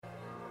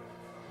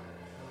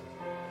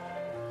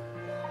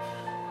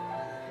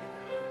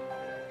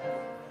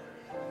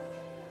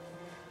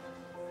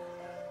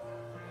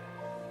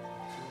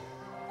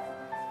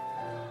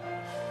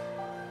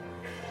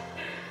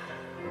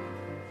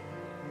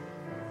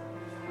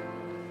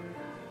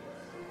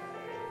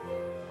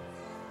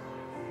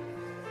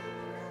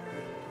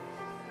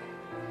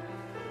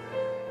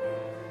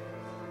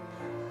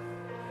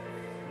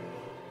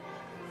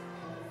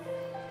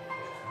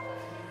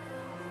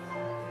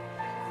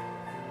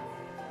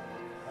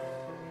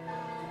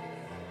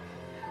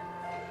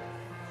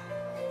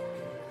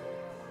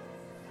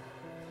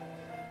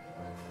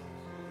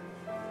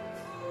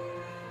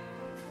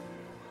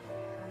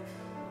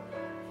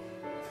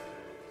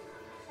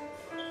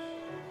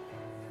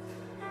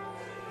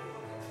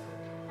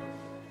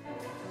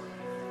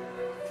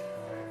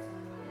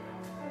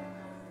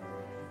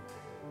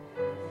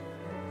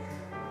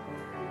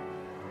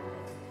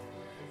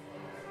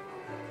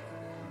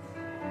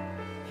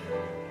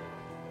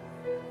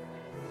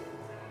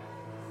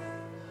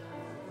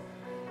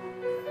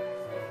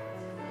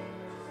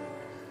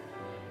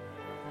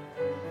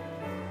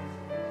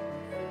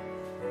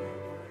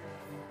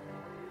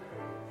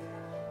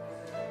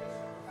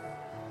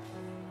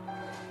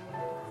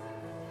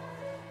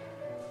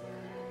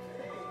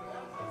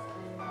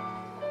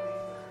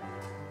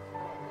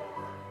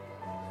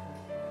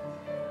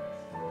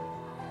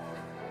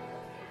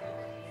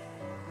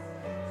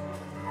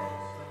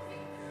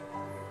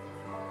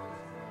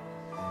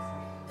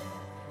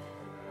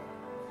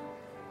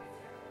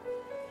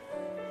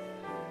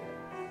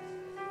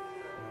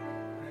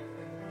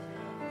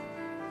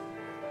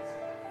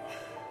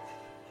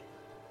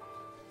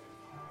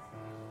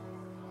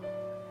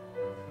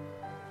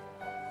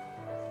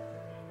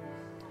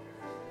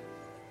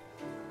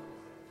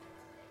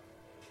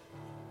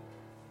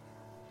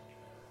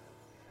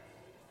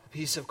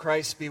Peace of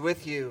Christ be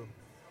with you.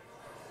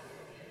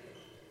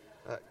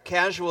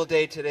 Casual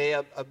day today.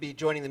 I'll be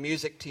joining the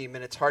music team,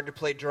 and it's hard to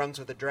play drums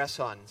with a dress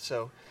on,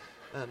 so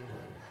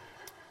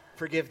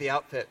forgive the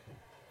outfit.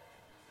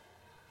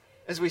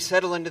 As we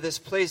settle into this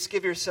place,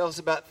 give yourselves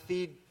about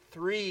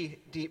 3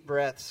 deep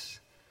breaths.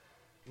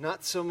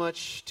 Not so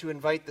much to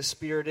invite the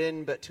Spirit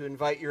in, but to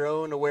invite your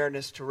own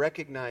awareness to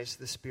recognize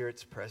the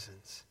Spirit's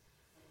presence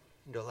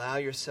and to allow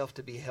yourself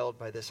to be held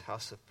by this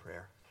house of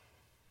prayer.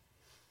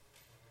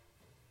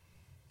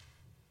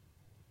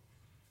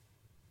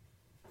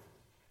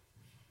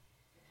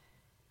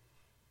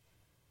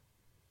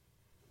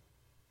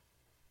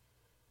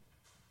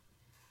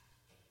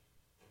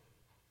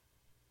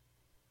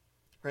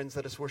 Friends,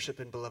 let us worship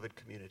in beloved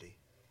community.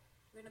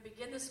 We're going to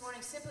begin this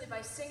morning simply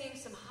by singing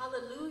some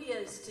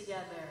hallelujahs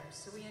together.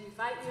 So we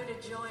invite you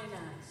to join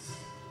us.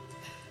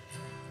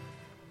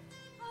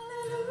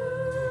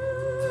 Hallelujah.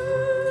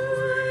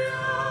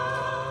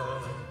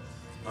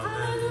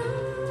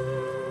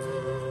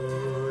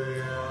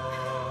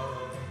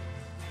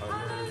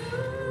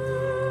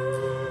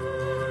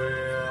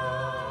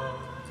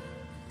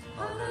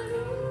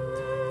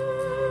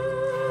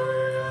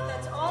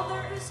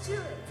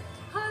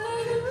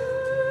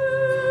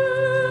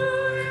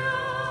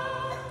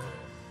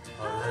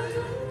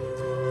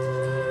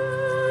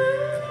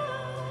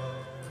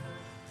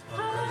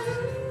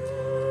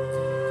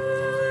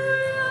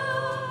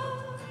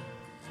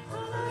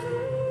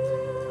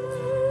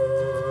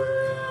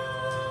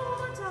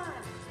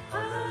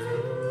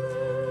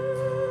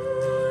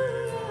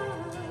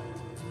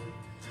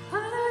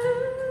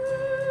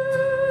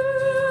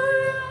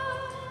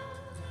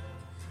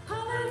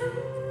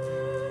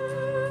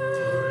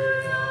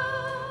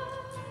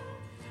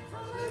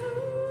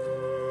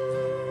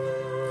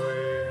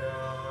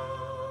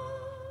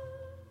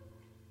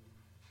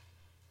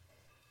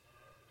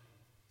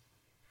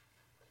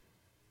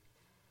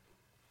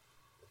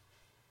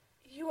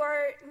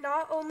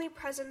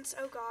 Presence,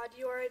 O God,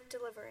 you are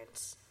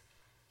deliverance.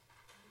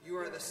 You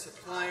are the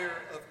supplier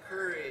of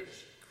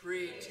courage,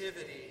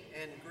 creativity,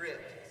 and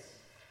grit.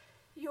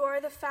 You are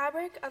the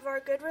fabric of our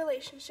good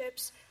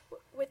relationships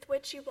with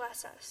which you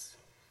bless us.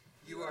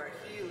 You are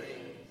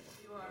healing.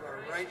 You are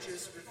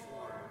righteous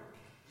reform.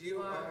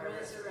 You are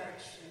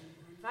resurrection.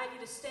 I invite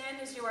you to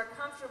stand as you are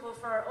comfortable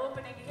for our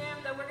opening hymn,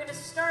 though we're going to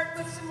start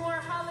with some more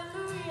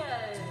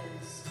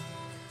hallelujahs.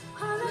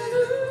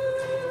 Hallelujah.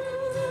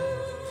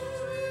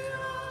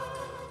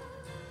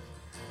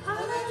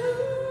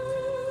 Hallelujah.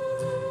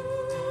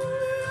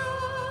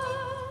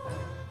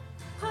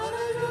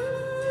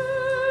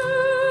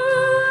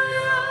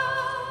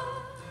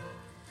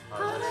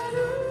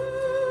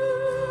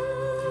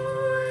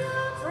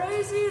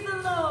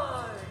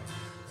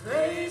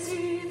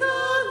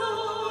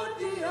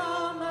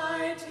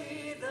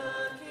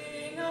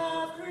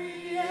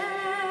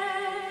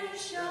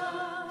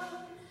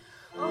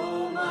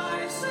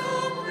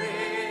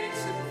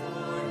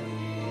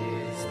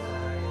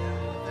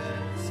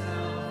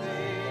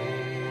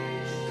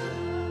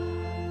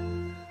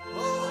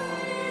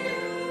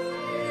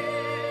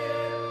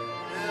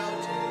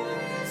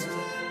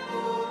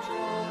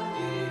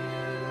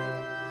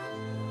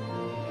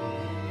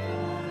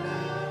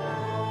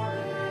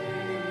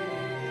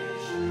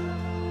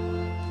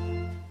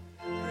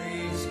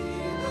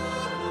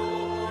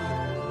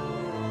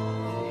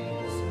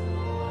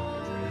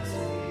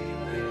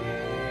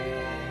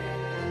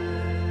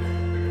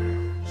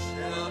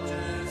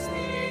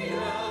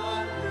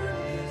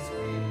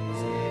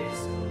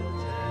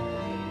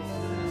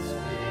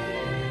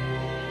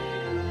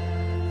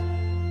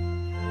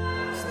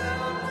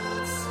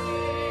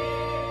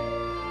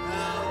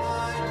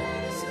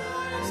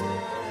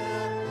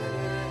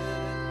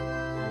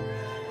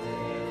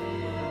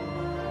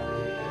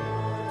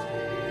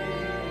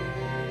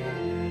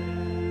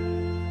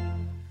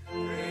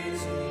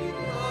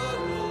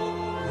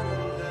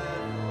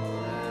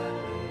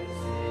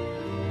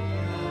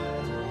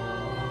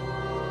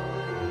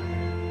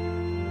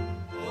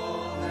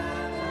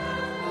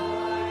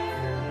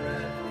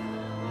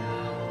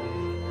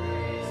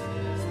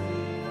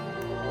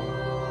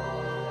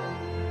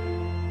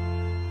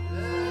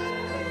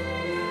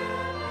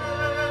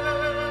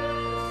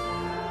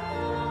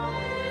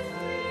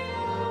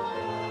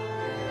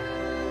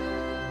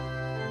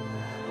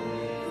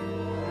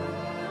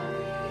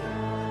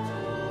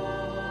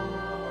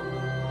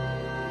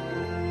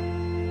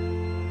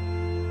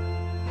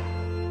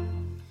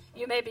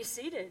 You may be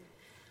seated.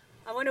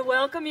 I want to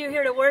welcome you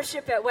here to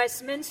worship at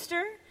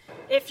Westminster.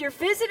 If you're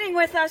visiting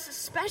with us,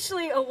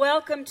 especially a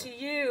welcome to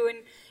you. And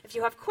if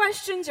you have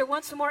questions or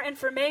want some more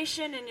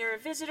information and you're a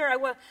visitor,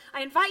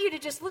 I invite you to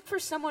just look for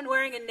someone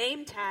wearing a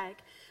name tag,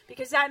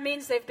 because that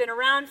means they've been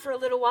around for a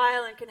little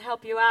while and can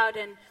help you out.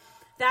 And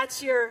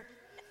that's your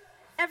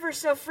ever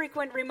so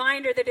frequent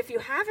reminder that if you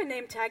have a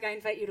name tag, I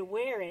invite you to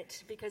wear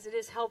it, because it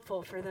is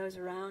helpful for those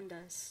around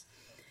us.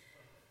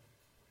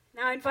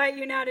 Now I invite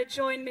you now to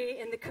join me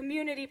in the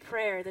community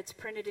prayer that's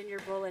printed in your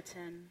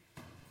bulletin.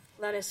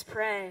 Let us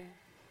pray.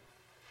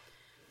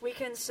 We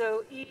can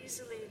so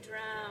easily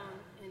drown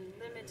in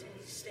limiting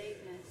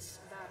statements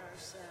about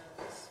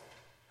ourselves.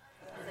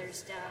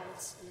 Others'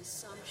 doubts and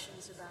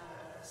assumptions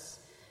about us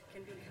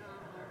can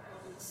become our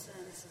own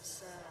sense of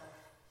self.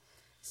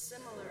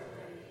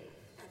 Similarly,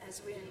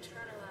 as we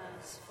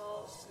internalize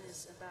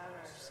falseness about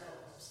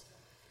ourselves,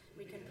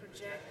 we can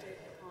project it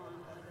upon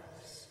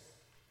others.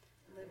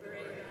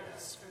 Liberate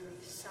us from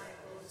these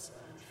cycles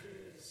of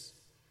untruths.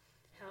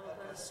 Help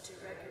us to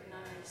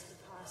recognize the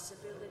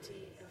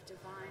possibility of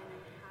divine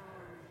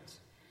empowerment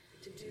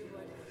to do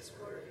what is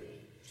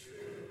worthy,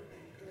 true,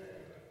 and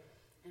good,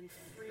 and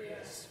free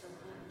us from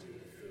undue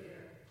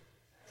fear,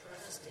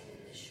 trusting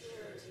in the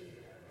surety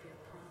of your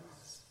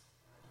promise.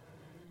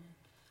 Amen.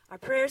 Our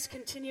prayers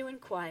continue in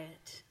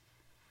quiet.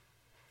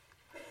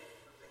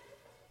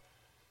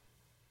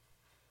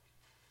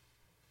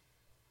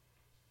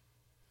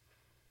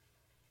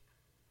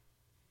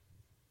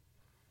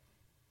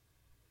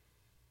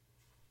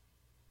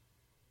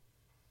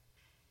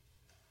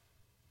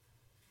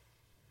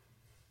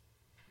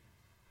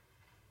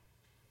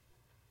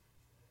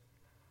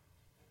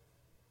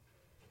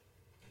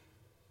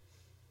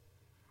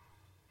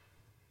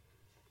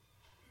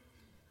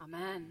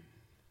 Amen.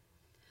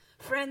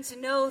 Friends,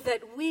 know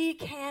that we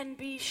can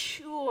be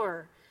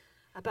sure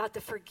about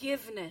the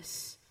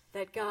forgiveness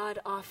that God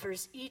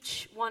offers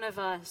each one of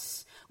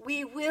us.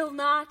 We will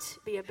not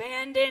be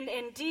abandoned.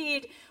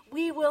 Indeed,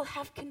 we will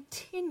have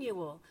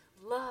continual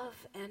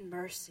love and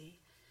mercy.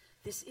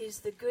 This is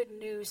the good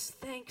news.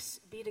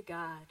 Thanks be to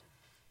God.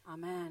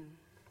 Amen.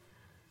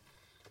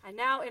 I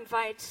now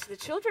invite the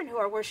children who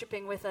are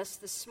worshiping with us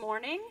this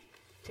morning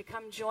to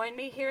come join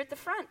me here at the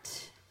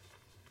front.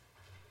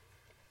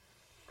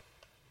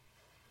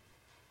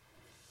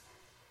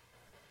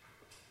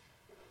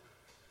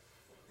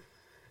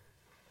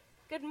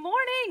 Good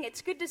morning.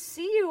 It's good to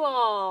see you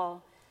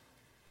all.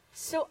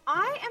 So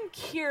I am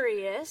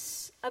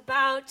curious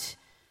about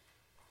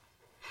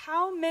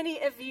how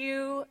many of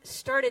you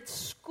started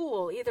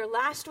school either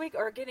last week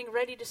or getting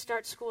ready to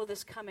start school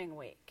this coming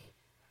week.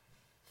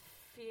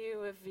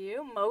 Few of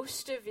you,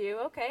 most of you,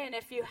 okay. And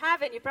if you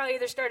haven't, you probably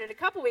either started a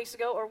couple weeks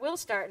ago or will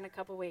start in a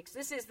couple weeks.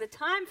 This is the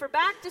time for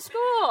back to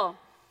school.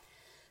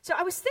 So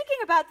I was thinking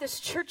about this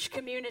church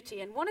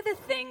community, and one of the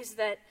things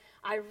that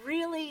I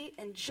really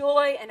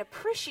enjoy and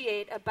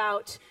appreciate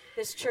about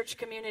this church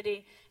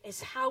community is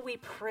how we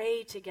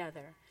pray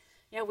together.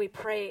 You know, we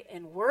pray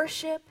in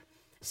worship.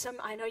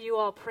 I know you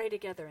all pray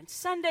together in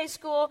Sunday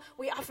school.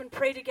 We often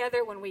pray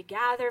together when we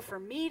gather for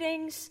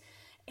meetings.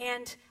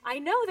 And I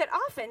know that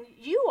often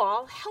you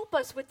all help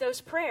us with those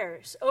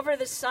prayers. Over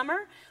the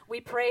summer, we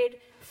prayed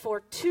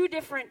for 2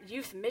 different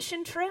youth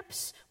mission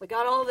trips. We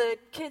got all the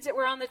kids that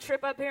were on the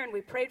trip up here, and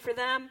we prayed for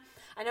them.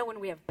 I know when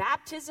we have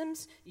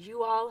baptisms,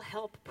 you all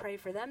help pray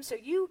for them. So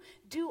you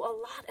do a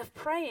lot of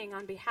praying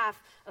on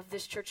behalf of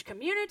this church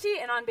community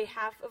and on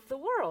behalf of the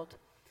world.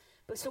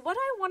 So what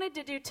I wanted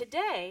to do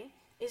today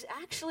is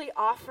actually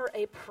offer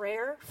a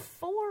prayer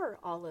for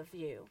all of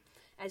you.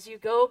 As you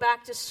go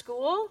back to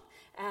school,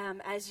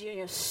 as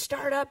you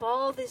start up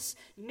all this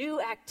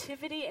new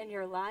activity in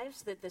your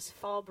lives that this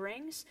fall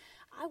brings,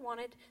 I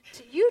wanted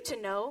you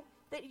to know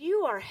that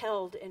you are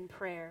held in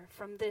prayer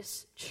from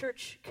this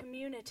church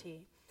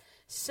community.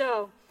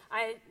 So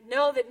I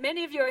know that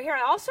many of you are here.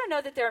 I also know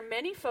that there are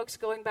many folks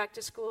going back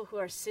to school who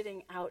are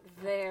sitting out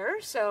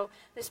there. So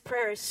this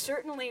prayer is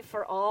certainly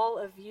for all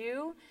of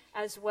you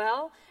as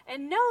well.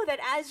 And know that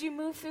as you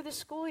move through the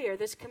school year,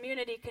 this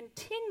community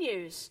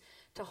continues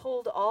to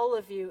hold all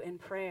of you in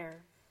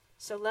prayer.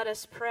 So let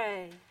us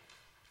pray.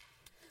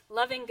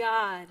 Loving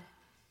God,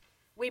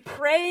 we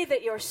pray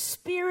that your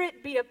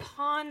Spirit be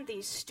upon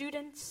these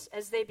students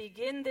as they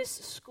begin this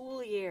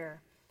school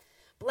year.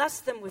 Bless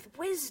them with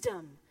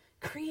wisdom,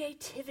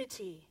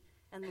 creativity,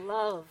 and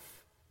love.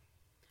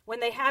 When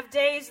they have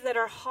days that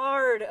are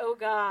hard, O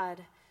God,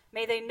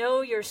 may they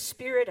know your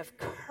spirit of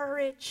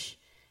courage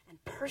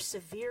and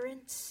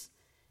perseverance.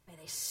 May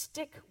they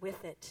stick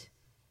with it.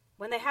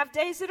 When they have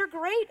days that are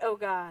great, O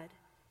God,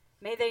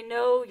 may they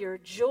know your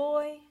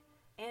joy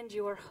and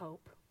your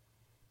hope.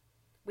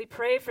 We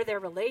pray for their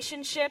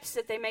relationships,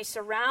 that they may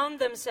surround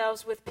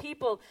themselves with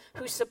people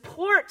who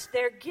support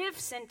their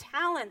gifts and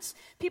talents,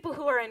 people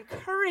who are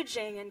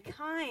encouraging and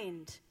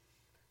kind.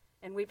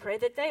 And we pray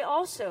that they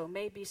also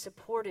may be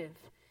supportive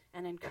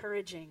and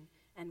encouraging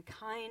and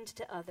kind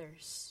to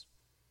others.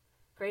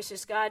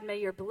 Gracious God, may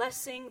your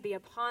blessing be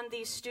upon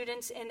these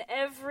students in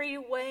every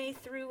way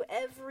through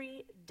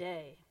every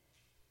day.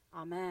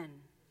 Amen.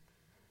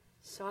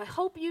 So I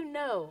hope you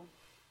know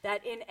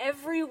that in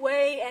every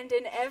way and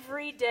in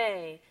every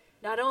day,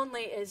 not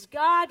only is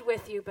God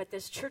with you, but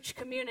this church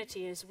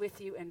community is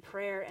with you in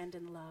prayer and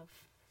in love.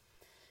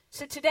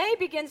 So today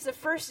begins the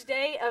first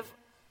day of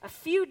a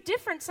few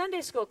different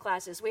Sunday school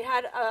classes. We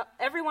had,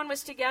 everyone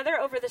was together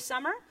over the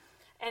summer,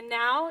 and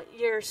now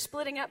you're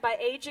splitting up by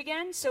age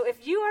again. So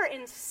if you are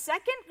in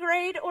 2nd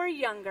grade or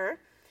younger,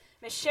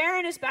 Miss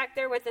Sharon is back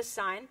there with the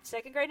sign,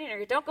 2nd grade and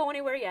younger. Don't go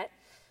anywhere yet,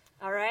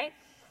 all right?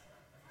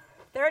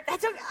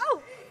 That's okay.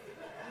 Oh,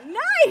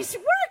 Nice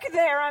work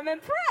there. I'm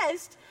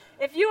impressed.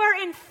 If you are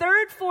in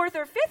 3rd, 4th,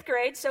 or 5th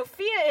grade,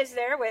 Sophia is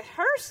there with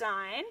her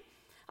sign.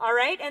 All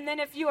right, and then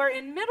if you are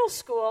in middle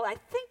school, I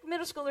think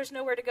middle schoolers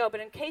know where to go, but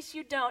in case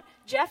you don't,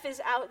 Jeff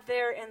is out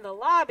there in the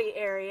lobby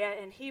area,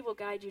 and he will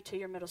guide you to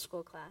your middle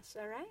school class,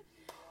 all right?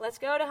 Let's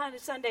go to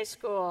Sunday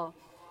school.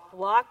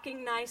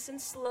 Walking nice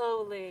and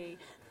slowly.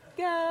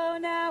 Go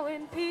now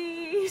in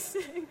peace,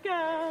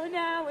 go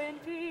now in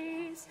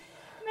peace.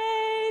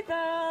 May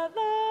the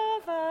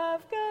love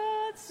of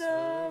God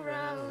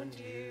surround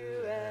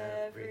you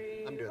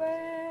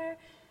everywhere,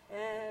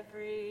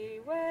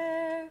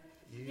 everywhere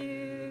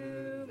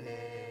you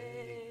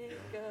may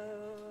go.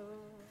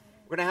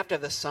 We're going to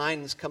have the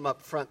signs come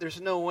up front. There's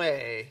no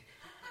way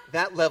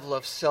that level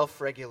of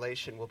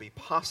self-regulation will be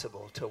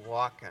possible to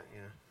walk on,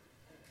 you know.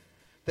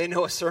 They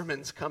know a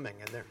sermon's coming,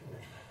 and they're...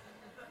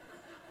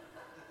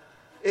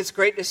 It's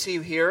great to see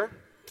you here.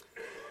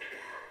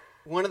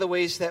 One of the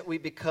ways that we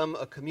become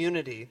a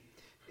community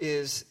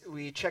is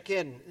we check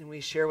in and we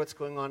share what's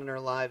going on in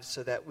our lives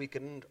so that we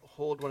can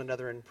hold one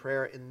another in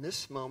prayer in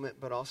this moment,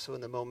 but also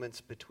in the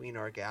moments between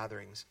our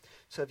gatherings.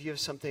 So if you have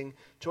something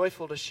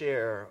joyful to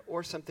share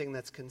or something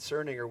that's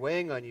concerning or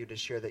weighing on you to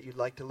share that you'd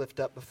like to lift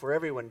up before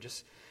everyone,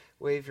 just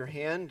wave your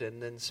hand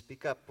and then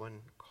speak up when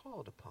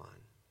called upon.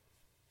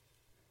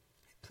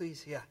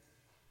 Please, yeah.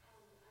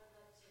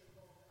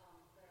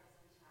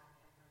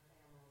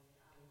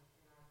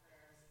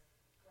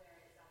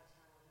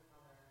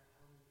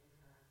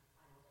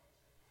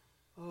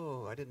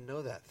 Oh, I didn't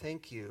know that.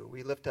 Thank you.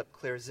 We lift up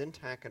Claire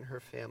Zintak and her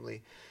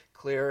family.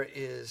 Claire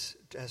has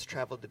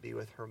traveled to be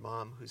with her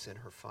mom, who's in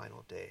her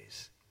final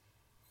days.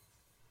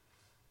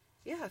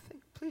 Yeah,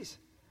 please.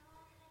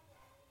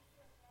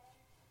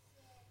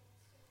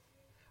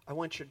 I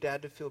want your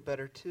dad to feel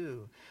better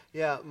too.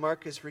 Yeah,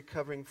 Mark is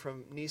recovering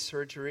from knee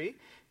surgery,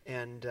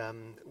 and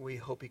we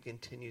hope he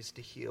continues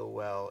to heal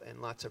well,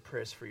 and lots of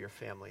prayers for your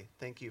family.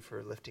 Thank you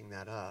for lifting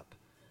that up.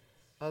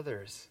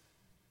 Others.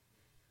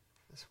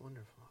 That's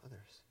wonderful.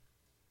 Others.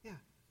 Yeah.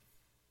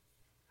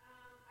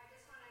 I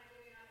just want to give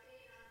you an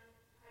update on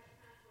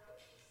Hajjat Road.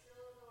 She's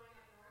still going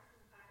up north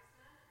in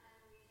Pakistan,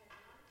 and we had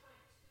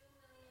 1.2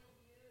 million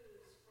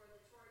views for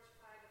the Torch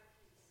Flag of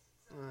Peace.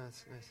 So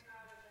that's we're nice. very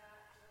proud of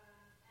that.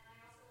 And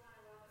I also want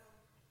to welcome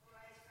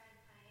Roy's friend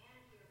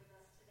Diane here with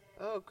us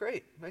today. Oh,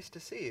 great. Nice to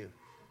see you.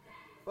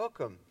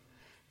 Welcome.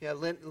 Yeah,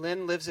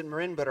 Lynn lives in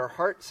Marin, but her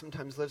heart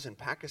sometimes lives in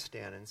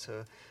Pakistan, and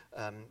so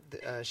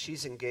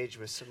she's engaged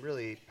with some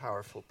really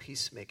powerful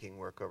peacemaking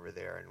work over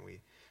there, and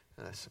we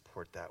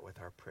support that with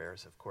our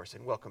prayers, of course.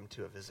 And welcome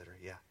to a visitor.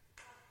 Yeah.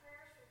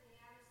 Prayers for the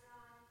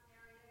Amazon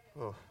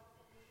area.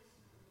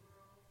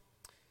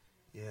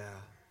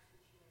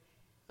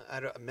 Oh.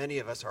 Yeah. Many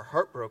of us are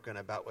heartbroken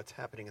about what's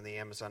happening in the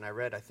Amazon. I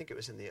read, I think it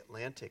was in the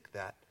Atlantic,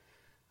 that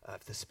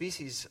if the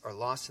species are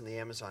lost in the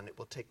Amazon, it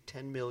will take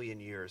 10 million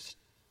years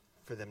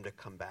for them to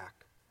come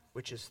back,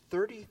 which is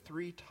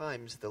 33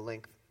 times the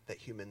length that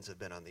humans have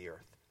been on the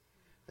earth.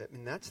 I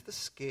mean, that's the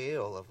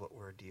scale of what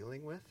we're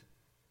dealing with.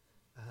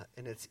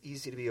 And it's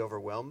easy to be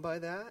overwhelmed by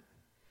that.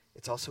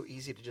 It's also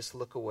easy to just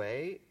look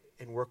away,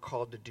 and we're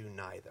called to do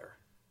neither,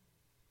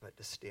 but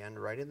to stand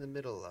right in the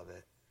middle of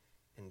it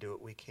and do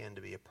what we can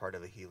to be a part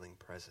of a healing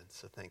presence.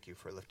 So thank you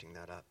for lifting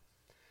that up.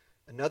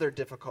 Another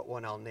difficult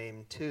one I'll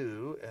name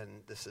too,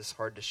 and this is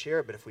hard to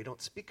share, but if we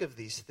don't speak of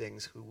these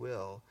things, who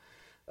will?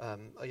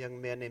 A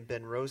young man named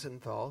Ben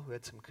Rosenthal, who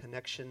had some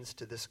connections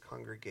to this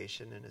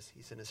congregation, and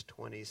he's in his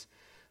 20s,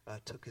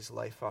 took his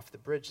life off the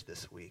bridge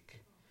this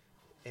week.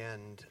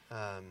 And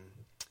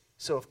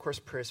so, of course,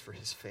 prayers for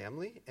his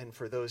family and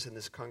for those in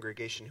this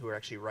congregation who are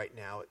actually right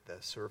now at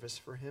the service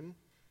for him.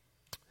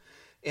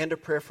 And a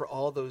prayer for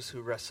all those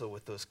who wrestle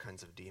with those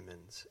kinds of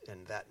demons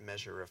and that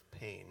measure of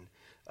pain.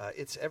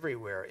 It's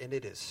everywhere, and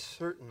it is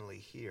certainly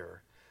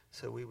here.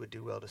 So we would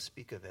do well to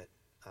speak of it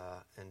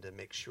and to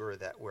make sure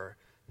that we're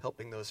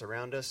helping those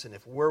around us. And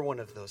if we're one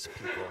of those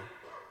people,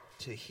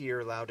 to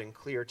hear loud and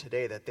clear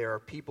today that there are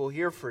people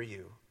here for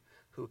you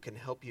who can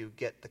help you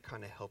get the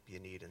kind of help you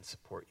need and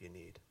support you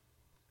need.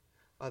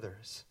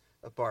 Others.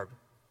 Barb.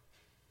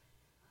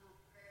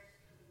 prayers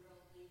for the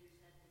world leaders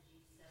at the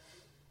G7.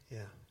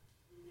 Yeah.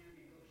 In their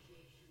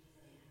negotiations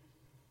and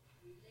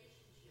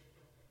relationship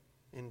with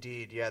it.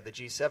 Indeed, yeah, the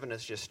G7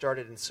 has just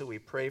started, and so we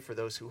pray for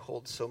those who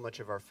hold so much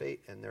of our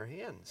fate in their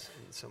hands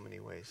in so many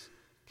ways.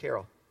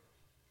 Carol.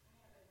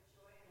 I have a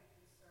joy and a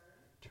concern.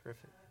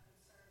 Terrific.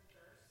 Concern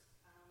first.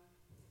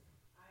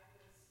 I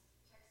was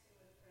texting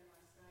with a friend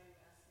last night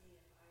who asked me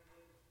if I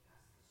would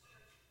ask this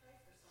church to pray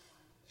for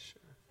someone who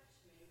Sure.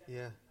 touched me that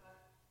Yeah.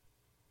 thought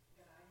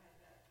that I had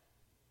that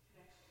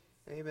connection.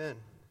 Amen.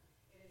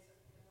 It is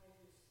a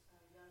family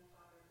whose young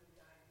father who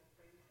died with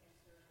brain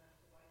cancer and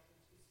left a wife and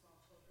 2 small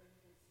children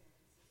in San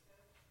Francisco.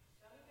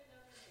 Don't even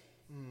know their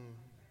names.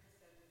 My friend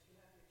said, would you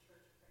have your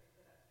church pray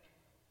for that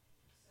family?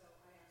 So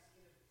I ask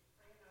you to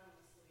pray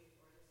anonymously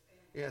for this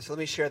family. Yeah, so let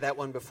me share that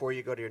one before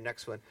you go to your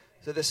next one.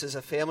 So this is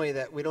a family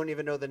that we don't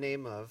even know the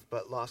name of,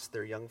 but lost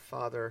their young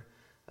father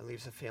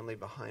leaves a family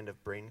behind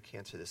of brain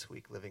cancer this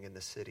week living in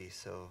the city.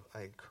 So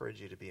I encourage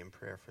you to be in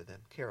prayer for them.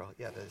 Carol,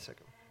 yeah, the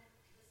second one.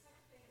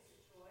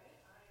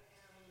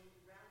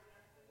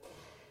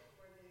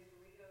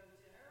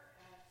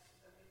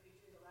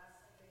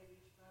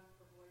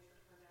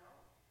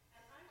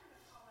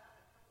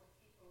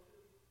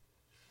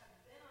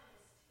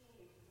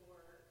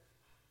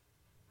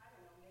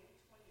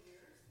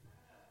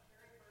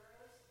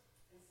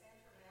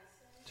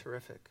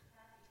 Terrific.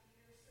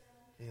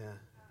 Yeah. There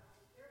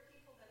are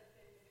people that have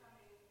been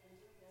coming and doing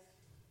this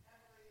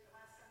the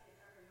last Sunday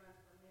of every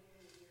month for many,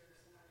 many years,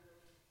 and I'm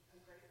grateful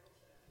to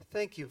them.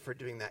 Thank you for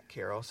doing that,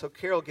 Carol. So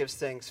Carol gives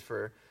thanks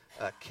for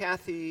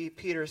Kathy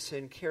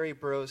Peterson, Carrie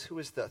Burrows, who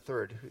was the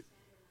third?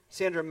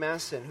 Sandra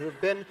Masson, who have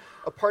been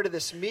a part of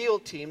this meal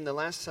team the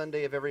last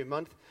Sunday of every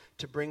month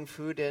to bring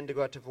food in to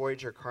go out to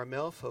Voyager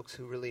Carmel, folks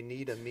who really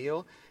need a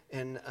meal.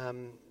 And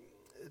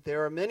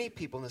there are many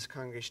people in this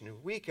congregation who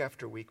week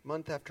after week,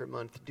 month after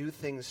month, do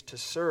things to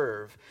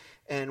serve,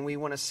 and we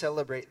want to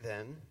celebrate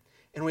them.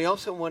 And we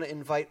also want to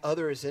invite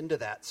others into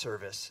that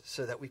service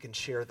so that we can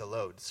share the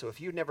load. So if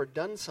you've never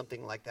done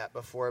something like that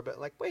before, but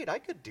like, wait, I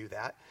could do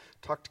that,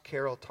 talk to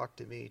Carol, talk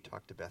to me,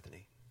 talk to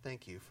Bethany.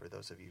 Thank you for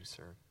those of you who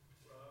serve.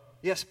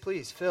 Yes,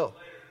 please, Phil.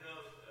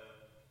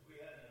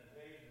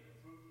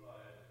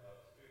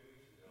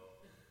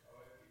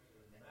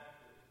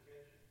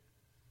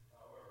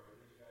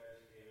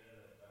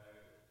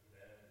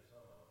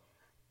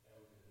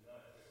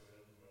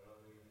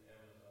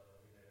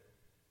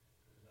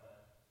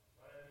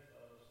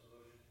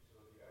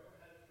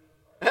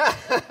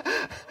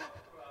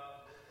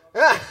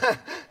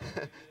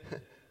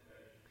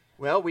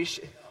 Well,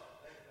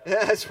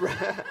 that's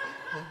right.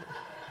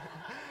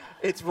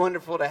 It's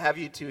wonderful to have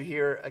you two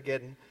here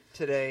again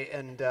today.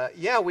 And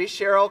we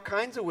share all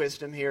kinds of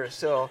wisdom here.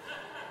 So,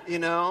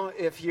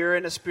 if you're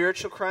in a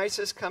spiritual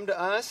crisis, come to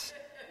us.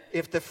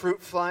 If the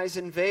fruit flies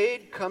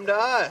invade, come to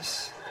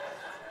us.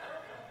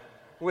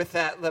 With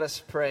that, let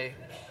us pray.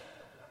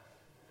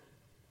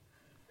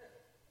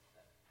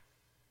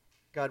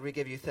 God, we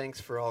give you thanks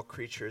for all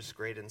creatures,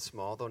 great and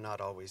small, though not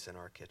always in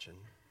our kitchen.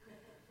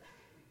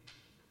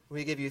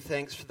 We give you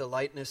thanks for the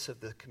lightness of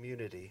the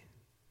community,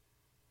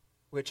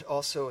 which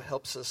also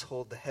helps us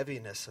hold the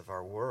heaviness of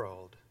our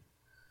world.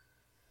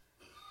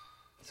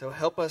 So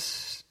help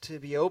us to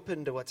be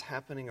open to what's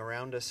happening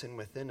around us and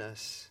within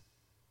us,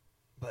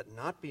 but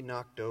not be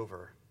knocked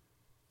over,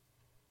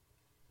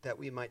 that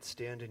we might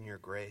stand in your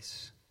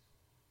grace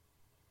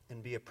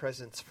and be a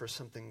presence for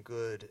something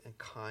good and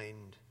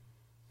kind,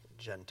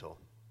 gentle,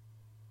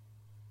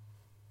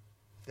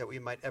 that we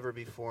might ever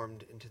be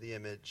formed into the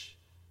image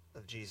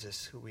of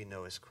Jesus, who we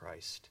know as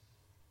Christ.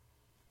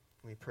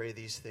 We pray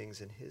these things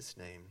in his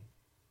name,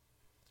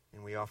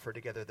 and we offer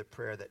together the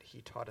prayer that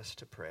he taught us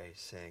to pray,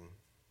 saying,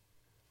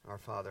 Our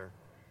Father,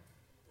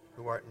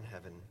 who art in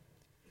heaven,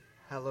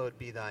 hallowed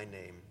be thy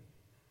name.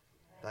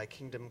 Thy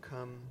kingdom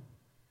come,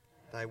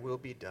 thy will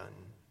be done,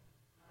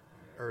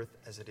 earth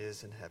as it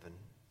is in heaven.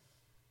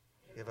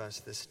 Give us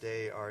this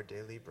day our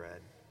daily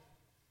bread,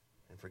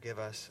 and forgive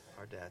us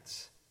our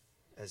debts,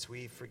 as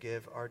we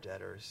forgive our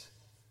debtors.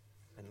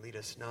 And lead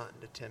us not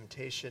into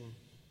temptation,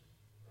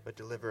 but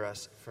deliver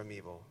us from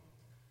evil.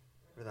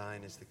 For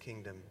thine is the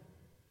kingdom,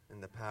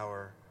 and the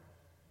power,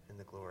 and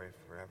the glory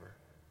forever.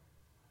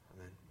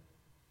 Amen.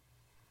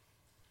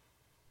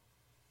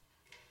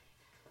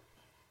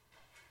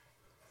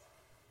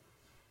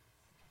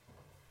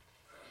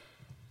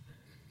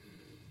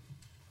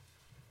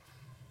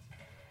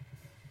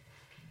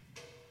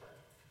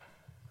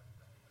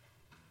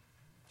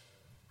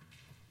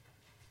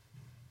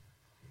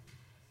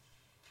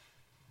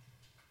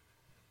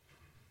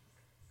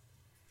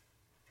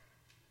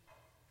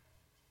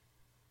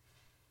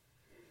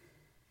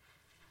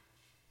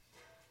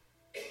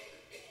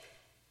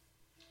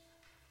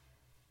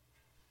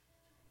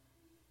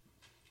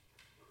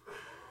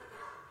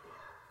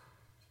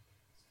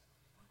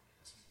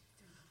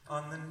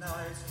 On the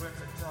nights when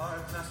the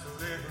dark lasts a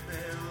little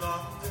bit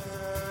longer,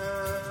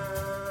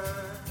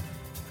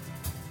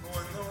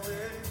 when the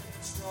wind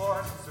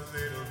storms a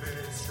little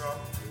bit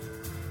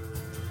stronger,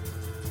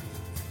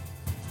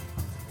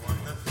 when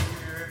the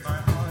fear in my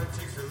heart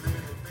takes a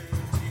little bit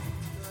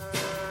deeper,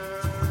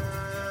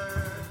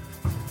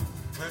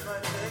 when my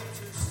take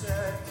two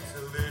steps a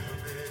little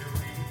bit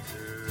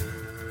weaker,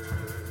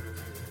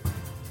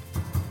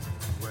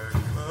 where could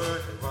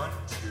I run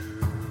to?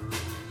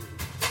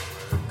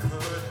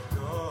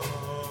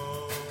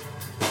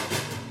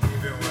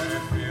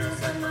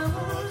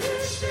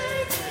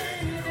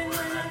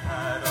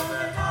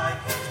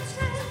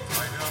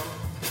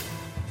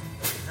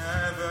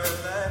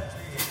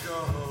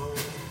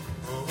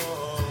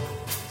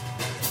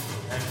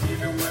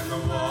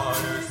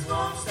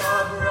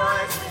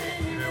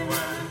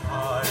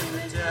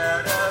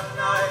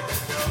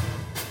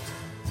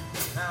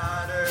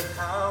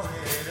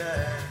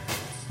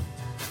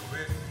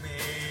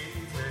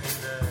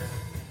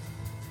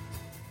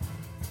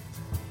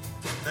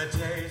 The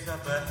days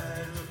up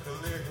ahead look a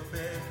little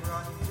bit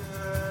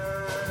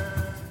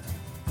brighter.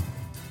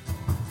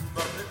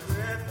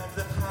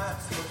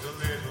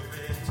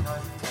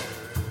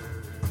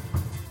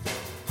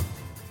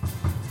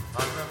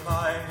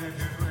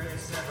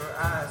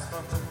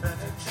 of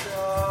perfection.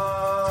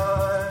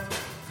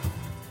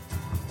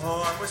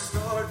 Oh, I'm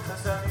restored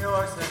because I'm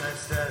yours and I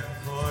stand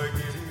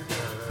forgiven.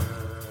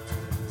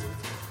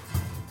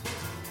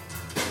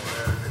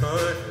 Where could I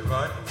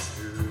run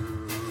to?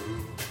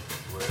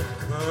 Where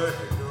could I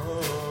go?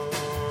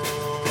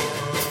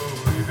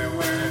 Even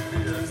when it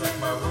feels like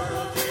my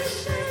world is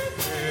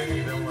shaking,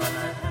 even when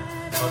I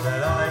have all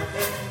that I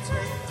can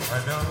take, I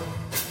know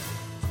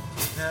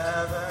you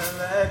never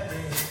let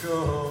me go.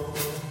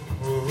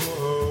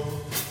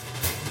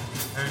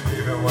 And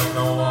even when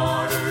the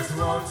waters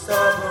won't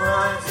stop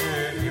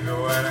rising,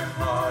 even when I'm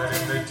caught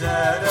in the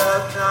dead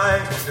of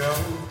night, I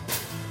know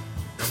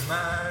no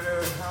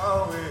matter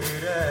how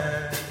it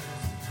ends,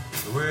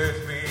 you're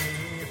with me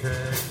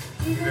then.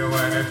 Even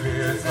when it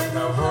feels like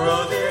the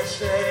world is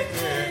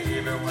shaking,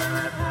 even when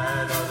I've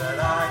had all that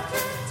I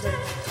can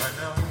take, I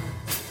know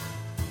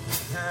you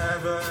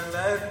never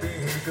let me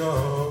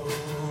go.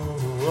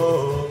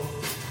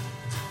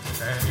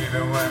 And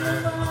even when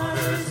the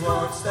waters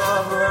won't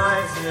stop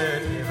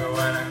rising, even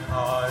when I'm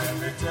caught in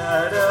the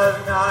dead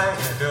of night,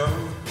 I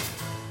know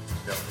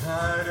no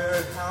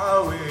matter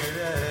how it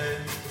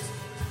ends,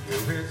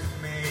 you're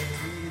with me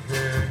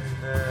then.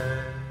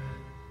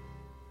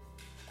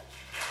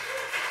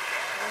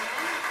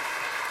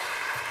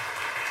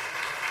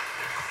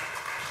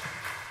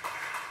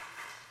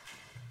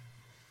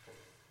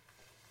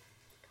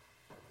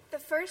 The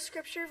first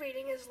scripture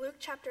reading is Luke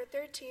chapter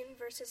 13,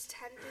 verses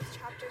 10 through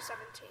chapter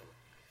 17.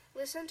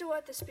 Listen to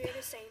what the Spirit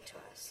is saying to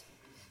us.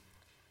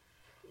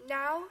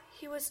 Now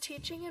he was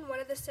teaching in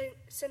one of the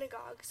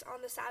synagogues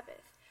on the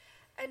Sabbath,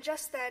 and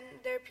just then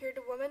there appeared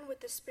a woman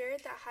with the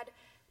spirit that had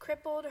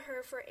crippled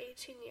her for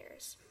 18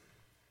 years.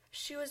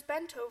 She was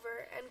bent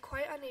over and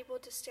quite unable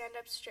to stand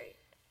up straight.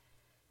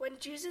 When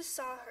Jesus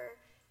saw her,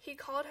 he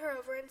called her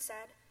over and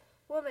said,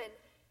 "Woman,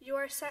 you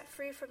are set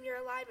free from your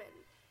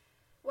alignment."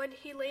 When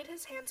he laid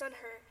his hands on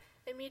her,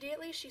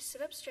 immediately she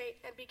stood up straight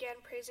and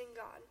began praising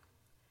God.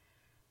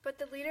 But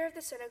the leader of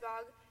the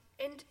synagogue,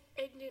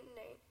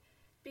 indignant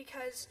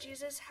because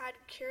Jesus had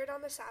cured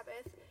on the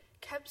Sabbath,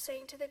 kept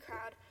saying to the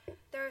crowd,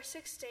 "There are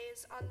 6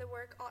 days on the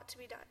work ought to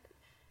be done.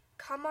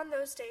 Come on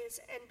those days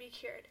and be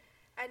cured,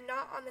 and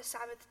not on the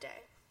Sabbath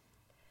day."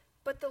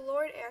 But the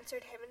Lord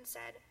answered him and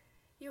said,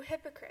 "You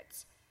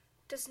hypocrites,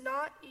 does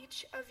not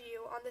each of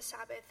you on the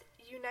Sabbath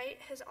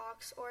unite his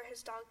ox or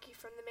his donkey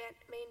from the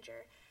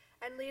manger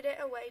and lead it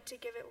away to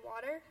give it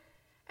water?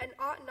 And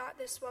ought not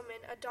this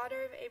woman, a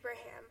daughter of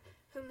Abraham,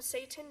 whom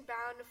Satan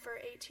bound for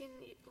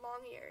 18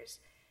 long years,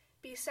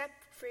 be set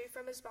free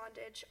from his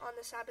bondage on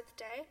the Sabbath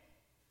day?"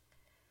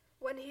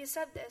 When he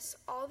said this,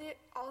 all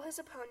his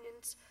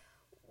opponents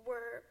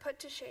were put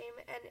to shame,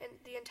 and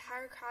the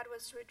entire crowd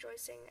was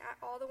rejoicing at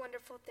all the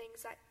wonderful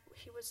things that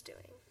he was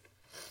doing.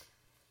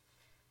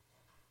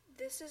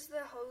 This is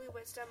the Holy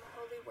Wisdom,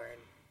 Holy Word.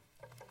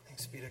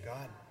 Thanks be to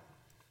God.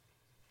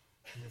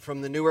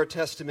 From the Newer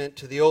Testament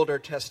to the Older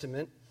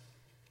Testament,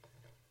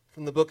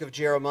 from the book of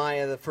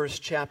Jeremiah, the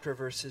first chapter,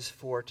 verses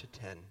 4 to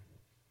 10.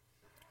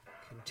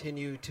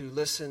 Continue to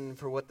listen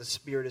for what the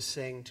Spirit is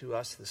saying to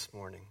us this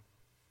morning.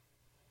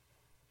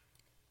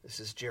 This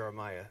is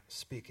Jeremiah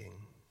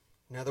speaking.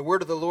 Now the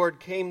word of the Lord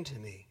came to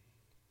me,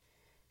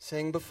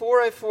 saying, "Before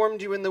I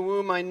formed you in the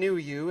womb, I knew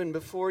you, and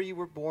before you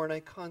were born,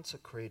 I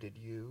consecrated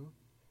you.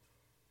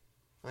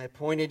 I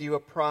appointed you a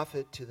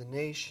prophet to the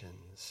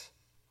nations."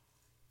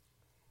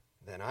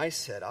 Then I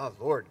said,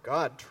 Lord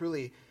God,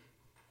 truly,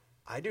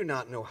 I do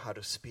not know how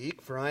to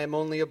speak, for I am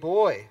only a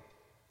boy.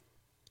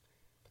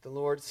 But the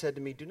Lord said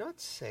to me, "Do not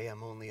say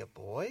I'm only a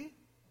boy,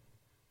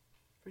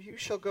 for you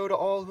shall go to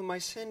all whom I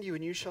send you,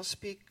 and you shall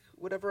speak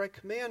whatever I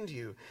command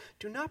you.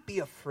 Do not be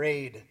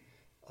afraid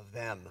of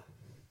them,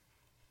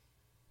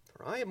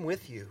 for I am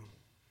with you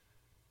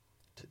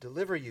to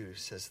deliver you,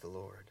 says the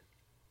Lord."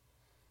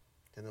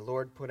 Then the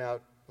Lord put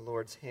out the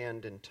Lord's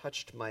hand and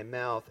touched my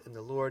mouth, and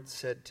the Lord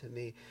said to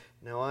me,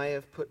 "Now I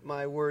have put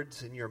my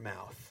words in your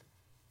mouth.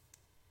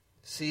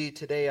 See,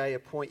 today I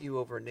appoint you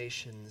over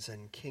nations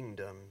and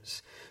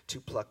kingdoms,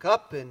 to pluck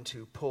up and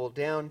to pull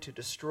down, to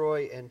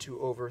destroy and to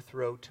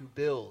overthrow, to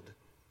build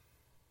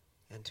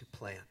and to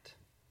plant."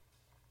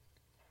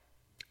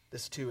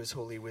 This too is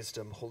Holy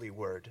Wisdom, Holy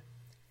Word.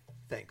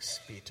 Thanks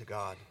be to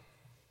God.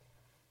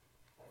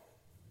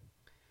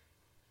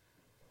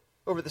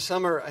 Over the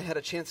summer, I had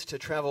a chance to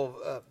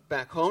travel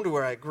back home to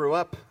where I grew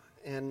up,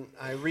 and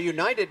I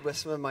reunited with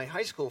some of my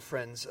high school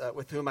friends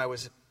with whom I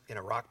was in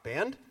a rock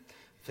band,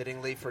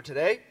 fittingly for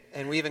today,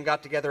 and we even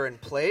got together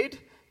and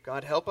played.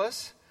 God help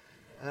us.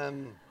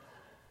 One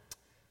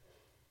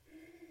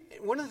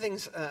of the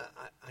things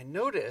I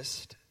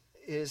noticed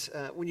is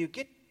when you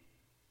get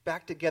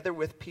back together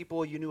with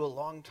people you knew a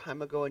long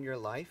time ago in your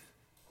life,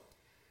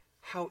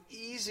 how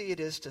easy it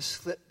is to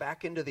slip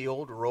back into the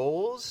old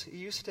roles you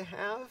used to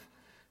have.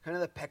 Kind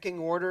of the pecking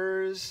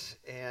orders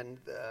and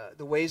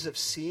the ways of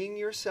seeing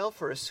yourself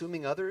or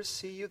assuming others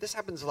see you. This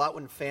happens a lot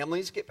when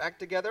families get back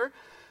together,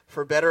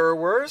 for better or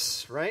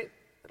worse, right?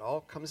 It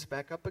all comes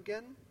back up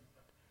again.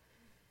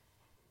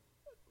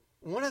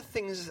 One of the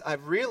things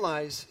I've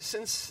realized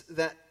since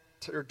that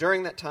or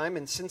during that time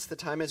and since the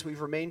time as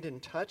we've remained in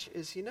touch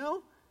is,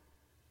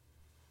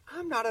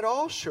 I'm not at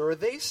all sure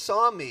they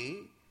saw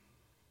me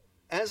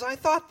as I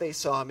thought they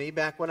saw me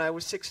back when I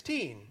was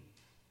 16.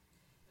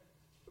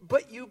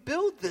 But you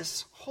build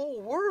this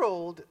whole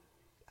world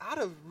out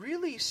of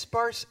really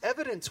sparse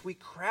evidence. We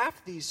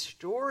craft these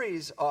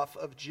stories off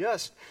of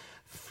just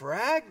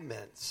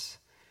fragments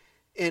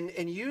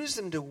and use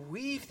them to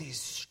weave these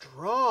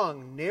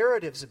strong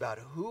narratives about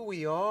who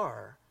we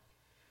are.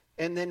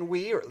 And then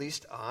we, or at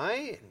least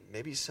I, and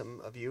maybe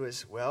some of you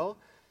as well,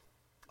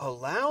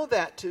 allow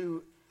that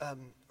to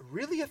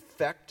really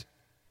affect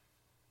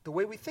the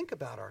way we think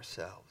about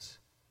ourselves.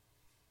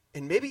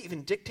 And maybe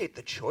even dictate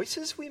the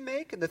choices we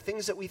make and the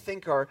things that we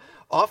think are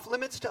off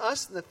limits to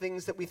us and the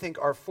things that we think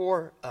are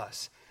for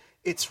us.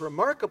 It's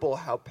remarkable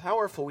how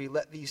powerful we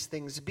let these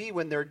things be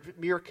when they're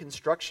mere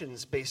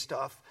constructions based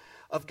off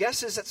of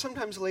guesses that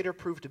sometimes later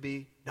prove to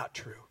be not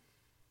true.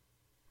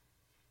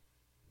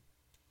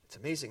 It's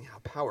amazing how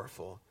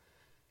powerful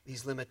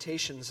these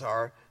limitations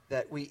are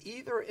that we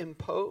either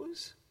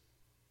impose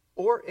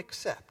or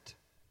accept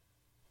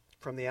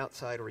from the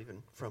outside or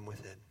even from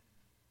within.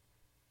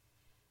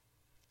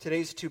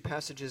 Today's two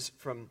passages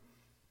from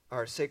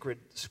our sacred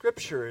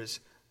scriptures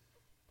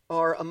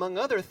are, among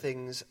other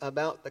things,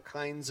 about the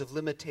kinds of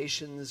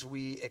limitations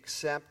we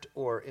accept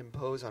or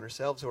impose on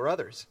ourselves or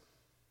others.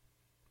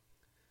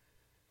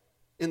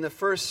 In the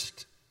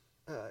first,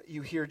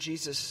 you hear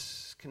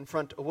Jesus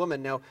confront a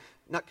woman. Now,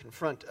 not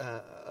confront,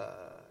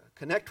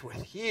 connect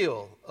with,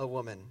 heal a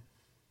woman.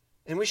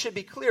 And we should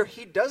be clear,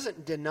 he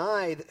doesn't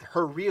deny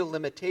her real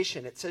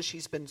limitation. It says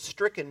she's been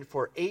stricken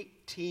for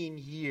 18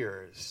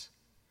 years.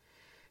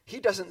 He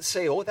doesn't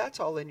say, that's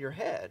all in your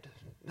head.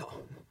 No.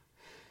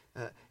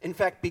 In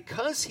fact,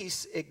 because he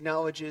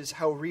acknowledges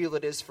how real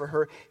it is for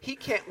her, he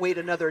can't wait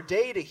another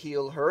day to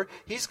heal her.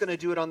 He's going to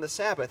do it on the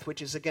Sabbath,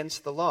 which is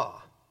against the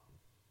law.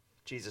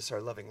 Jesus,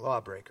 our loving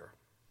lawbreaker.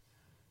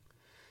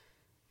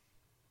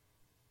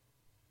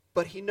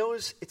 But he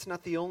knows it's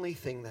not the only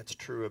thing that's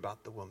true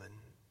about the woman.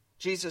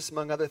 Jesus,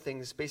 among other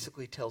things,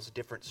 basically tells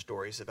different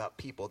stories about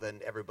people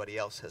than everybody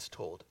else has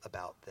told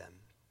about them.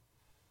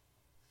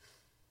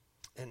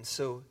 And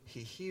so he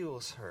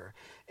heals her.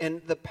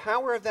 And the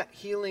power of that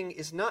healing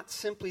is not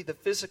simply the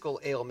physical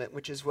ailment,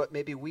 which is what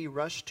maybe we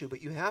rush to,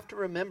 but you have to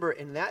remember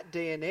in that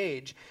day and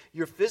age,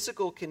 your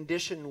physical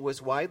condition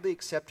was widely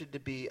accepted to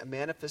be a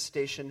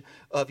manifestation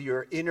of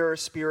your inner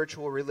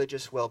spiritual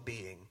religious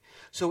well-being.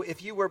 So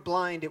if you were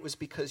blind, it was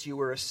because you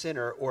were a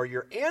sinner or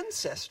your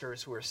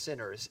ancestors were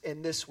sinners,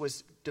 and this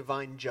was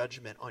divine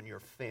judgment on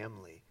your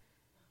family.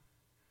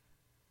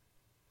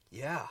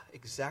 Yeah,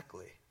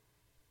 exactly.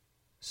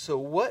 So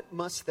what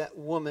must that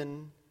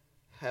woman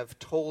have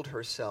told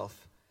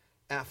herself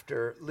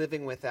after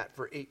living with that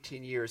for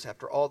 18 years,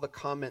 after all the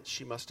comments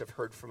she must have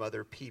heard from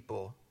other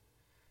people?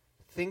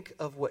 Think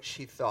of what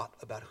she thought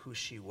about who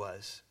she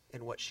was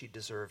and what she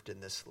deserved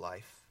in this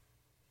life.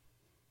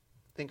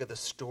 Think of the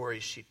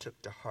stories she took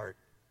to heart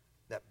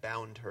that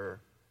bound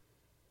her,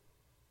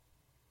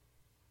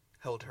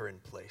 held her in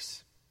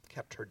place,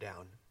 kept her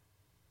down.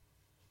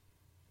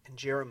 And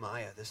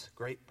Jeremiah, this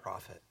great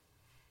prophet,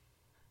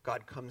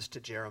 God comes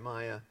to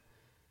Jeremiah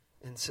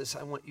and says,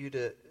 I want you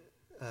to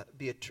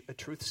be a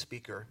truth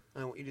speaker.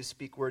 I want you to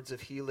speak words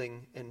of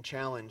healing and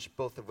challenge,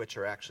 both of which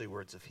are actually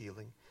words of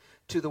healing,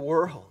 to the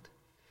world.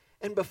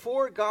 And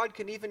before God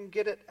can even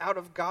get it out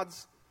of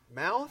God's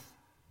mouth,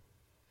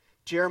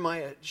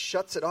 Jeremiah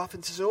shuts it off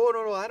and says,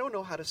 no, I don't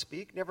know how to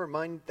speak. Never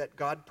mind that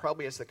God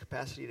probably has the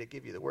capacity to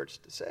give you the words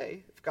to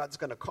say, if God's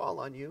going to call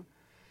on you.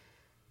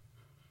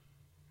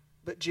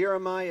 But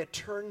Jeremiah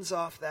turns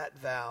off that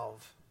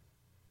valve,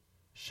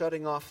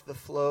 shutting off the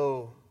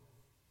flow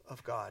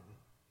of God.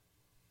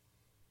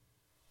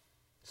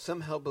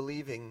 Somehow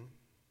believing,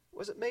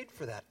 wasn't made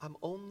for that. I'm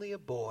only a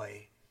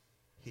boy,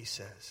 he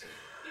says.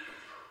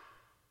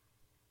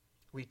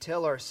 We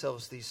tell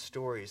ourselves these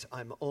stories,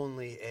 I'm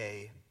only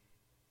a,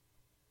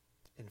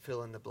 and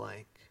fill in the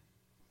blank.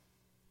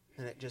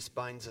 And it just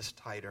binds us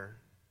tighter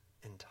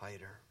and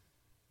tighter.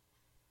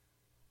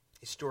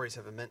 These stories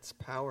have immense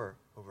power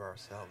over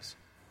ourselves.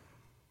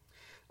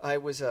 I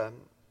was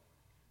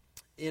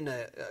in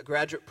a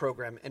graduate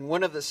program, and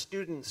one of the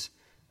students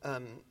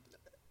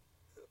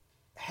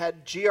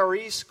had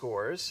GRE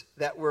scores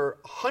that were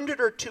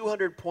 100 or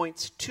 200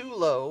 points too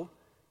low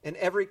in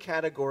every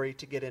category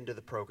to get into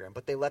the program,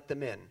 but they let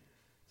them in,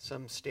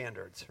 some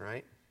standards,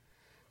 right?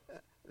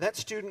 That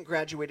student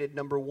graduated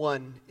number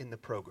 1 in the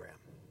program.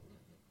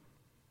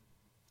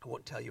 I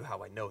won't tell you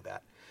how I know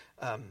that,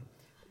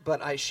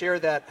 but I share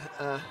that.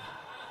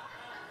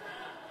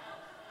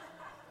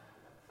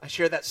 I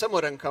share that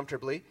somewhat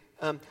uncomfortably.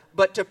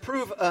 But to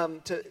prove,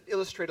 to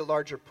illustrate a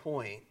larger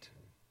point,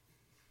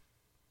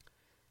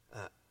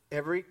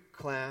 every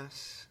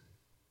class,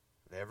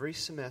 of every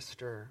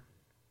semester,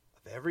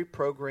 of every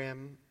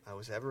program I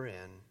was ever in,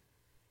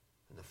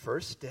 on the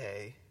first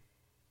day,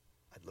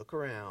 I'd look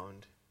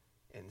around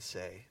and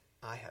say,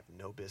 I have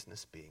no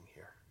business being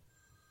here.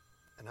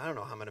 And I don't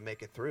know how I'm going to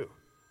make it through.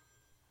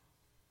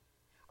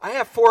 I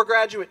have 4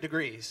 graduate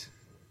degrees.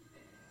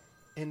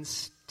 And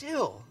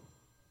still,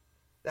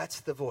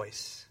 that's the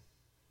voice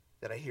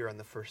that I hear on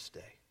the first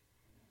day.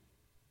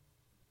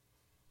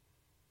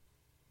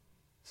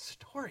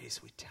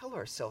 Stories we tell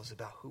ourselves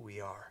about who we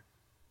are.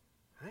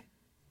 Right?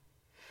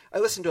 I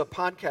listen to a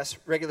podcast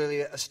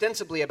regularly,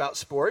 ostensibly about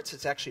sports.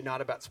 It's actually not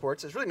about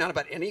sports. It's really not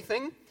about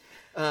anything.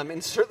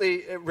 And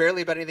certainly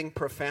rarely about anything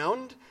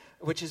profound,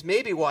 which is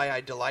maybe why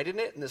I delight in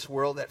it in this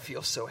world that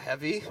feels so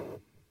heavy.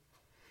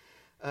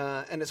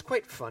 And it's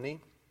quite funny.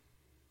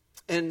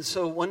 And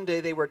so one day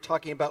they were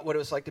talking about what it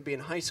was like to be in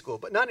high school,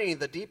 but not any of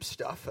the deep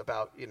stuff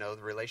about, the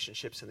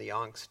relationships and the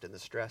angst and the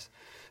stress.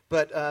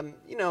 But,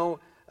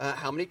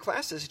 how many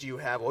classes do you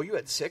have? Oh, you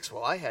had 6.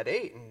 Well, I had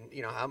 8.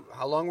 And,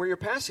 how long were your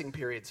passing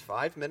periods?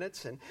 5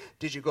 minutes. And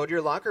did you go to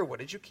your locker? What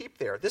did you keep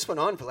there? This went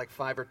on for like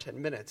 5 or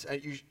 10 minutes.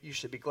 You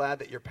should be glad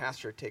that your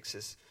pastor takes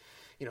this,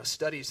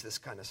 studies this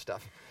kind of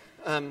stuff.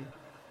 And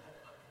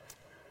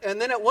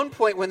then at one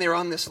point when they were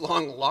on this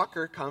long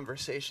locker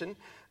conversation,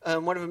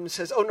 one of them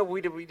says, oh, no,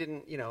 we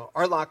didn't,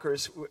 our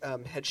lockers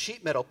had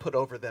sheet metal put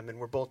over them and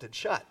were bolted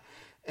shut.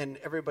 And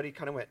everybody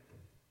kind of went,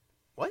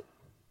 what?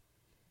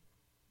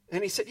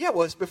 And he said, yeah,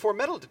 well, it's before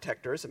metal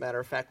detectors, as a matter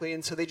of fact.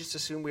 And so they just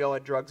assumed we all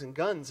had drugs and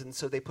guns, and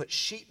so they put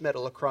sheet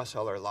metal across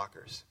all our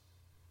lockers.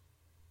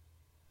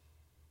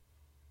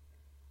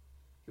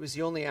 He was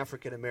the only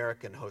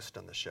African-American host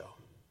on the show.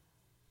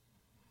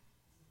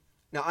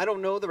 Now, I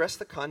don't know the rest of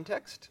the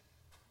context.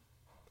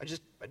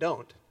 I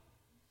don't.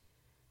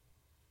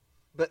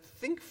 But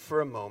think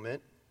for a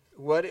moment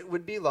what it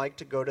would be like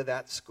to go to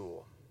that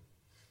school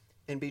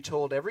and be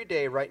told every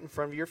day right in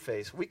front of your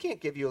face, we can't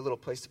give you a little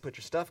place to put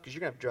your stuff because you're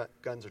going to have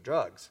guns or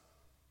drugs.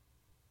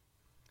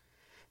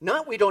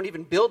 Not we don't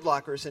even build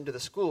lockers into the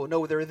school.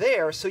 No, they're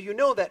there, so you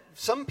know that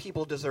some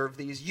people deserve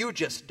these, you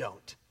just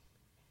don't.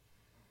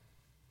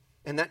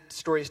 And that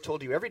story is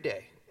told you every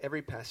day,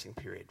 every passing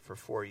period for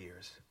 4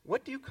 years.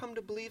 What do you come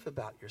to believe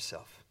about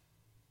yourself?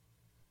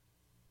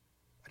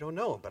 I don't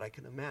know, but I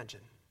can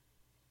imagine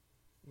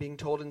being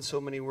told in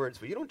so many words,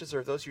 well, you don't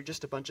deserve those, you're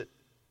just a bunch of...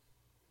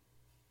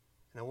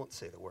 And I won't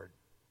say the word.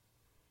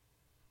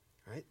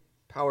 Right?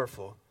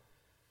 Powerful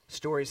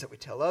stories that we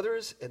tell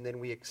others and then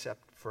we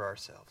accept for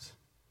ourselves.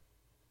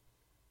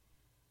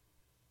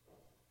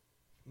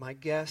 My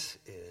guess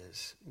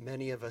is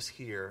many of us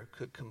here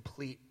could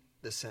complete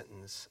the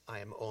sentence, I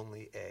am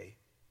only a,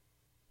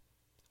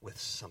 with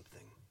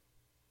something.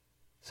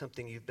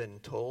 Something you've been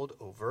told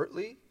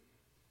overtly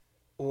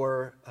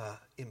or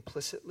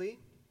implicitly.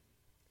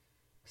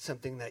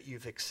 Something that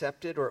you've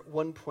accepted or at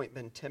one point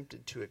been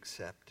tempted to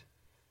accept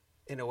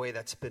in a way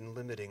that's been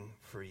limiting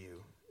for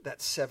you.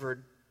 That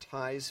severed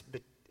ties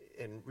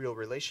in real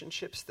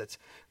relationships, that's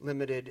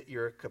limited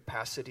your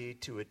capacity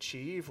to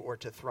achieve or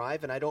to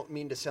thrive. And I don't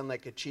mean to sound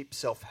like a cheap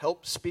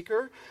self-help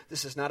speaker.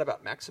 This is not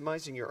about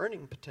maximizing your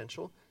earning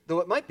potential, though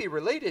it might be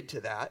related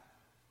to that.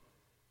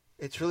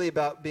 It's really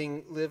about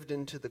being lived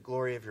into the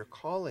glory of your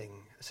calling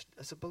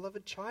as a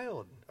beloved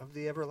child of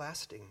the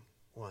everlasting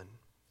one.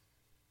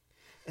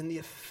 And the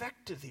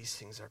effect of these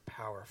things are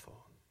powerful.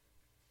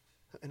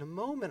 In a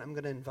moment, I'm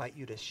going to invite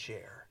you to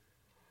share.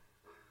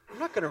 I'm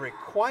not going to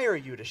require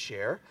you to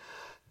share.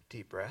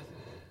 Deep breath.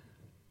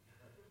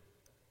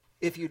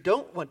 If you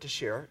don't want to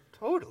share,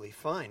 totally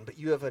fine, but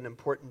you have an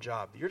important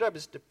job. Your job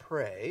is to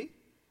pray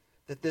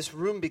that this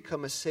room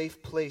become a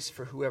safe place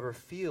for whoever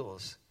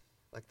feels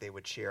like they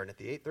would share. And at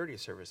the 8:30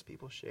 service,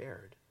 people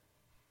shared.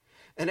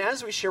 And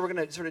as we share, we're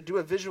going to sort of do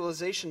a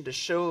visualization to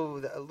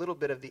show a little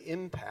bit of the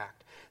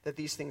impact that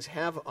these things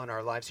have on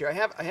our lives here.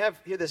 I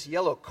have here this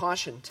yellow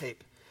caution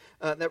tape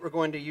that we're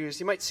going to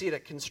use. You might see it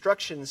at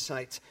construction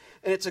sites.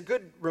 And it's a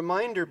good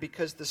reminder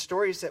because the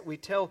stories that we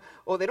tell,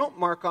 they don't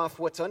mark off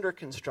what's under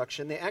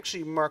construction. They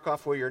actually mark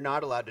off where you're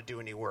not allowed to do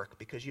any work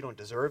because you don't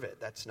deserve it.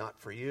 That's not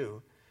for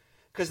you.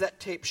 Because that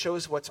tape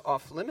shows what's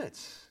off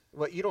limits,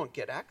 what you don't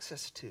get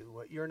access to,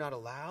 what you're not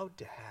allowed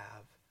to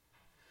have.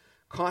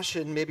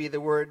 Caution, maybe the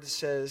word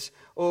says,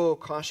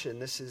 caution,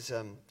 this is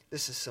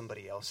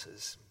somebody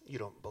else's. You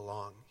don't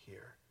belong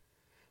here.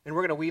 And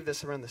we're going to weave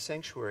this around the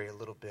sanctuary a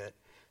little bit.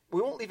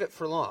 We won't leave it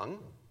for long,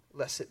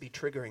 lest it be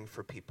triggering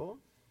for people.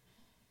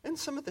 And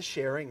some of the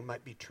sharing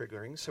might be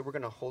triggering, so we're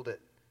going to hold it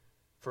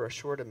for a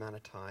short amount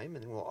of time,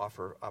 and then we'll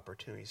offer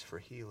opportunities for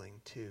healing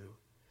too.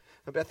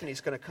 Now, Bethany's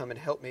going to come and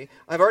help me.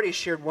 I've already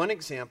shared one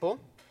example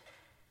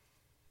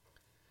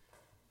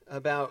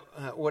about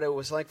what it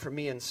was like for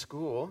me in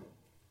school.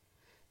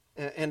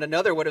 And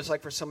another, what it was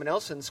like for someone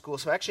else in school.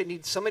 So I actually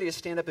need somebody to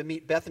stand up and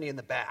meet Bethany in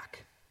the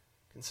back.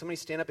 Can somebody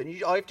stand up? And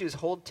all you have to do is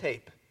hold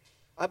tape.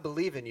 I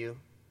believe in you.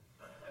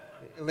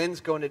 Lynn's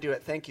going to do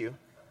it. Thank you.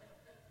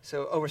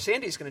 So,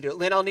 Sandy's going to do it.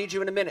 Lynn, I'll need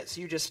you in a minute, so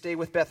you just stay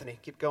with Bethany.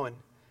 Keep going.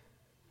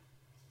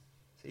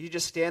 So you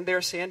just stand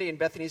there, Sandy, and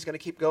Bethany's going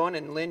to keep going,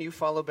 and Lynn, you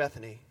follow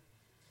Bethany.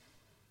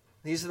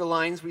 These are the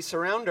lines we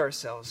surround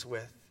ourselves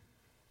with.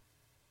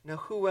 Now,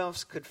 who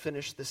else could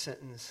finish the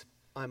sentence,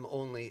 I'm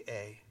only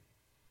a?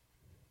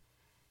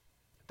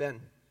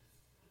 Ben,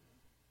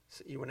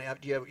 so you want to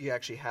have? Do you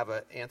actually have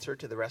an answer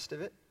to the rest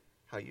of it?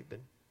 How you've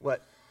been?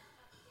 What?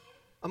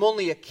 I'm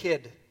only a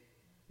kid.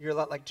 You're a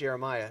lot like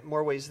Jeremiah, in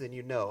more ways than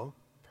you know,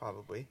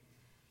 probably.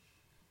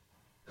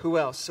 Who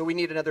else? So we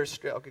need another,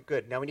 okay,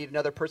 good. Now we need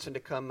another person to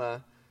come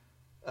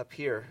up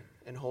here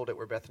and hold it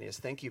where Bethany is.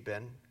 Thank you,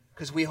 Ben.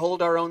 Because we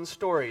hold our own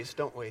stories,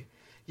 don't we?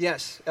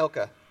 Yes,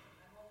 Elka.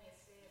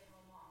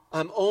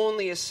 I'm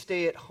only a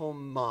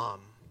stay-at-home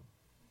mom.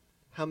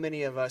 How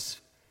many of us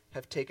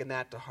have taken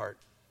that to heart?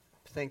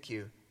 Thank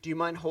you. Do you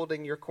mind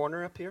holding your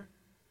corner up here?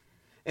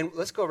 And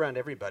let's go around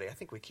everybody. I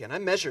think we can. I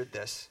measured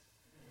this.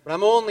 But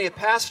I'm only a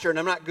pastor, and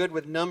I'm not good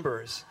with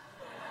numbers.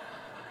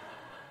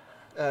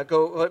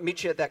 Go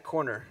meet you at that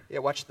corner. Yeah,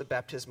 watch the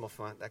baptismal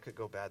font. That could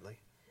go badly.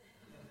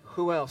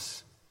 Who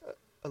else?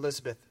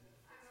 Elizabeth.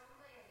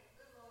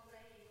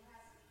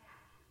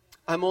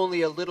 I'm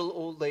only a little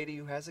old lady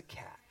who has a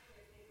cat.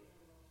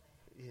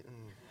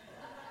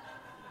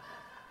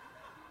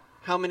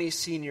 How many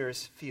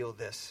seniors feel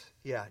this?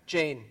 Yeah,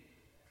 Jane.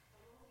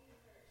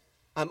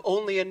 I'm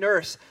only a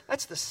nurse.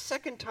 That's the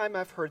second time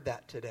I've heard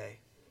that today.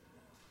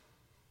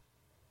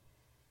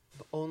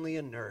 I'm only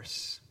a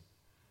nurse.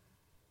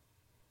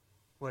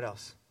 What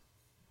else?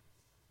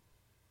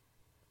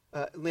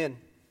 Lynn.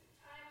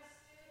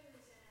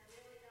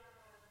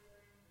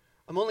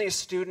 I'm only a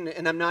student,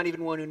 and I'm not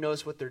even one who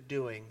knows what they're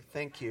doing.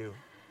 Thank you.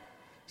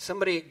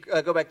 Somebody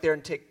go back there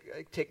and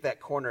take that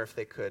corner if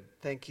they could.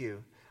 Thank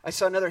you. I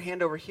saw another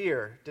hand over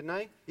here, didn't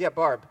I? Yeah,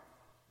 Barb.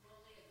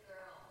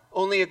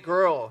 Only a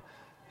girl.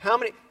 How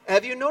many?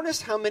 Have you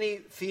noticed how many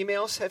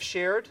females have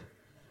shared?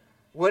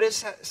 What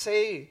does that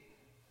say?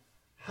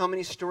 How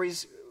many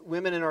stories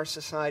women in our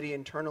society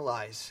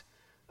internalize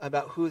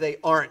about who they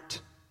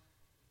aren't?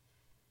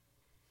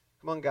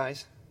 Come on,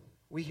 guys.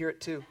 We hear it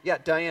too. Yeah,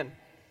 Diane.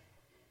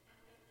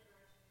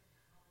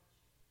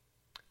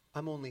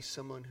 I'm only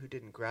someone who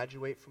didn't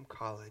graduate from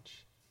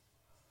college.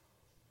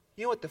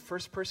 You know what the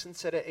first person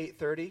said at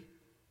 8:30?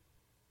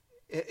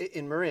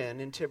 In Marin,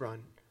 in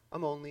Tiburon,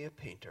 I'm only a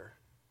painter.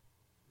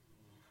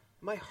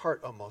 My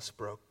heart almost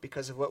broke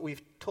because of what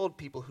we've told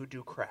people who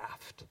do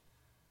craft.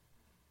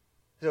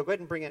 So go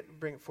ahead and bring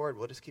it forward.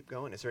 We'll just keep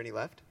going. Is there any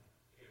left?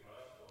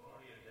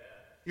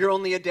 You're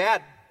only a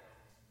dad.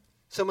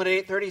 Someone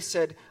at 8:30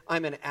 said,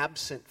 I'm an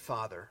absent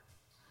father.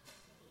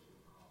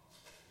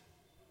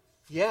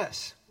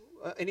 Yes.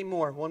 Any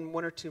more?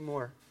 One or two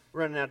more. We're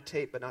running out of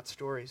tape, but not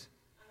stories.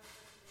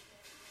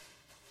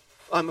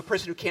 I'm a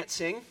person who can't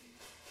sing.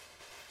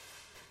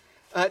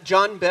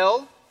 John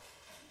Bell.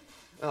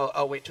 Oh,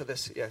 I'll wait till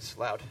this. Yes,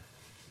 loud.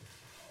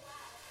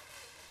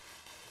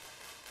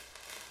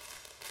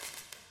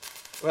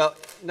 Well,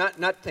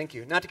 not. Thank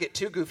you. Not to get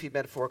too goofy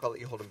metaphorical, I'll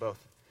let you hold them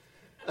both.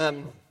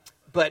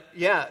 But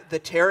yeah, the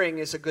tearing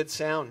is a good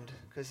sound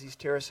because these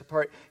tear us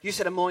apart. You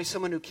said I'm only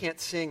someone who can't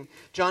sing.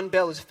 John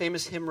Bell is a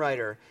famous hymn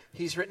writer.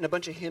 He's written a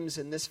bunch of hymns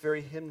in this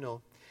very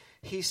hymnal.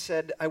 He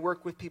said, I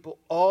work with people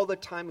all the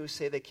time who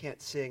say they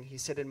can't sing. He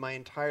said, in my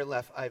entire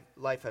life,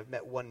 I've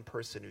met one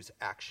person who's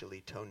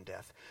actually tone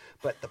deaf.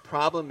 But the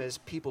problem is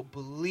people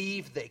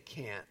believe they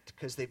can't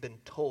because they've been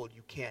told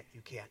you can't.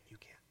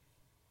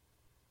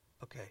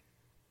 Okay.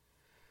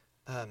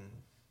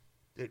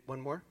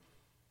 One more?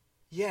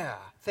 Yeah,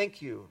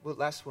 thank you. Well,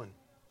 last one.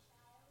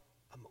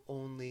 I'm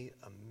only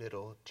a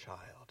middle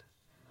child.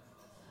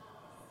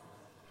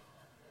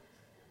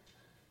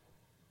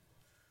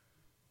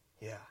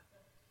 Yeah,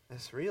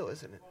 that's real,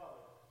 isn't it?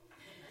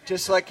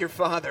 Just like your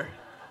father.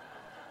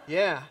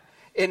 Yeah,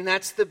 and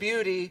that's the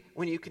beauty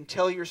when you can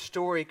tell your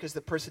story because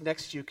the person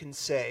next to you can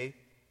say,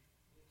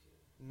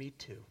 me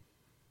too.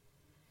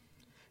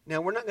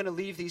 Now, we're not going to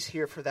leave these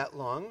here for that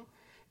long,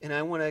 and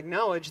I want to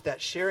acknowledge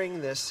that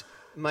sharing this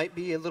might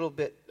be a little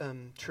bit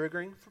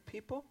triggering for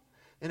people.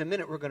 In a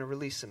minute, we're going to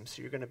release them,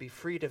 so you're going to be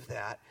freed of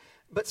that.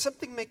 But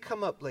something may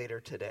come up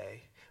later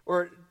today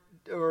or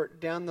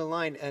down the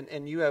line,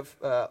 and you have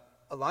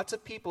lots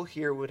of people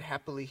here would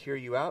happily hear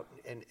you out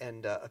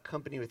and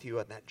accompany with you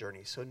on that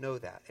journey. So know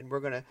that. And we're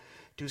going to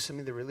do some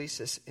of the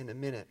releases in a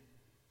minute.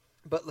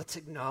 But let's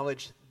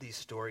acknowledge these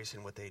stories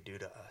and what they do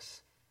to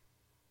us.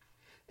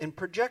 And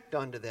project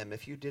onto them,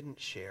 if you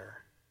didn't share,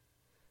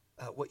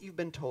 what you've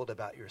been told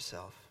about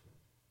yourself.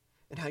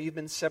 And how you've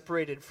been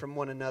separated from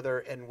one another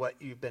and what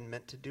you've been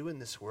meant to do in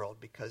this world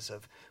because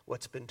of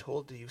what's been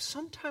told to you,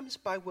 sometimes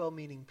by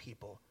well-meaning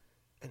people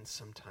and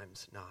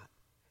sometimes not.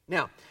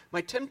 Now,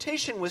 my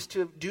temptation was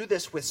to do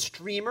this with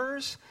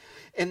streamers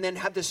and then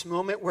have this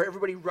moment where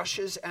everybody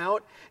rushes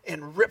out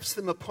and rips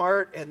them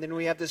apart, and then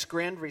we have this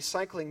grand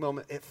recycling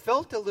moment. It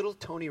felt a little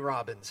Tony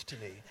Robbins to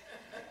me.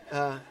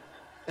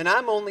 And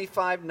I'm only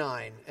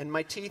 5'9", and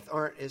my teeth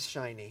aren't as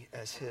shiny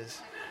as his.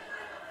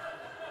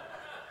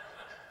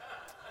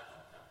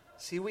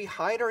 See, we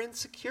hide our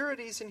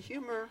insecurities in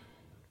humor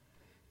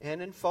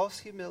and in false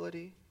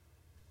humility.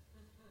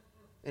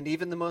 And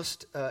even the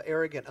most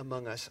arrogant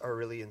among us are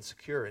really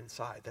insecure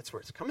inside. That's where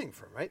it's coming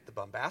from, right? The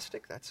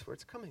bombastic, that's where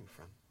it's coming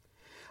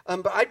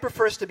from. But I'd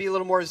prefer us to be a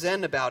little more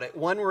zen about it.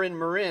 One, we're in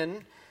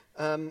Marin,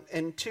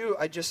 and two,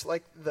 I just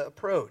like the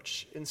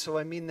approach. And so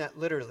I mean that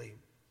literally.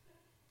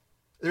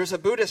 There's a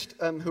Buddhist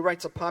who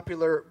writes a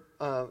popular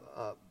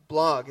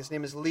blog. His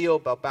name is Leo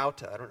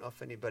Babauta. I don't know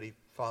if anybody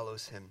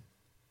follows him.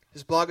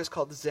 His blog is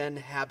called Zen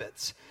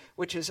Habits,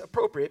 which is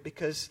appropriate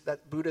because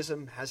that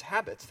Buddhism has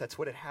habits. That's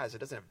what it has. It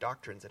doesn't have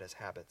doctrines, it has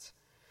habits.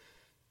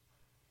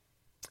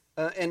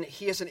 And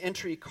he has an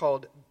entry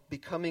called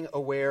Becoming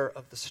Aware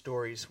of the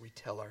Stories We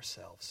Tell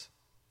Ourselves.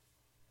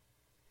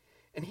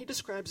 And he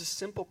describes a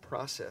simple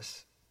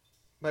process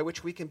by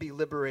which we can be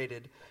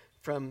liberated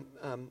from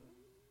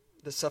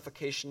the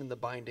suffocation and the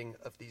binding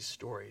of these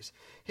stories.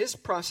 His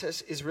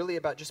process is really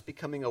about just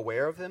becoming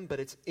aware of them, but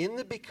it's in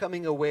the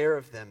becoming aware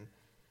of them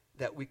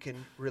that we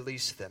can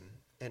release them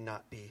and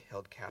not be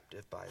held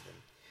captive by them.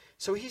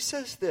 So he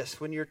says this: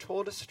 when you're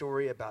told a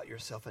story about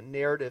yourself, a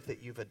narrative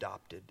that you've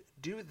adopted,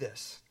 do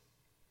this.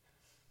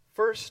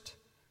 First,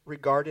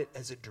 regard it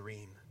as a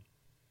dream.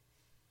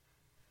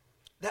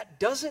 That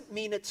doesn't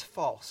mean it's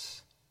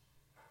false.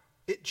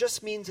 It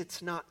just means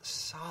it's not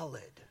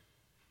solid.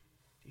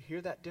 Do you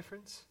hear that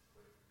difference?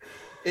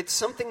 It's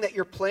something that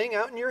you're playing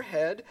out in your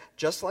head,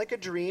 just like a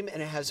dream,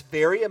 and it has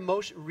very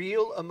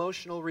real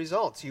emotional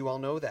results. You all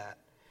know that.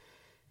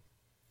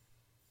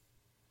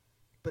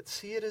 But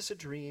see it as a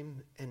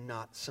dream and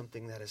not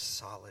something that is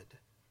solid.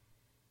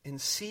 And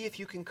see if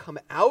you can come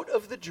out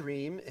of the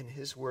dream, in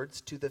his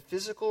words, to the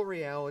physical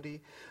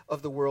reality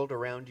of the world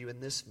around you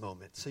in this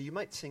moment. So you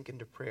might sink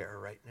into prayer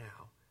right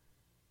now.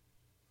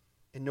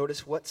 And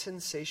notice what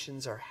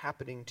sensations are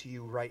happening to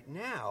you right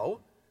now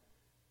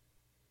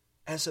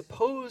as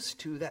opposed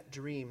to that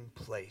dream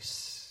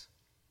place.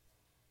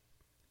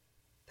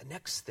 The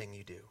next thing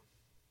you do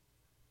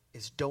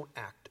is don't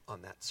act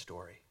on that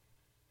story.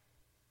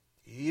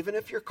 Even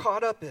if you're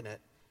caught up in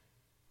it,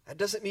 that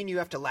doesn't mean you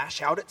have to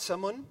lash out at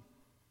someone.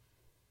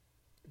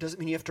 It doesn't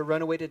mean you have to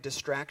run away to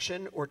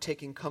distraction or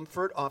taking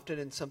comfort, often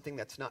in something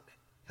that's not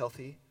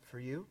healthy for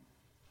you.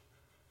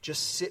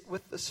 Just sit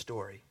with the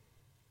story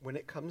when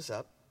it comes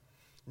up.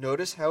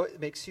 Notice how it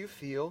makes you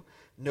feel.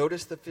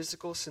 Notice the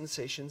physical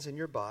sensations in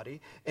your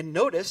body. And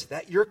notice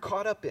that you're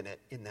caught up in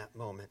it in that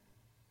moment.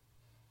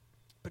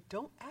 But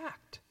don't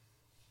act.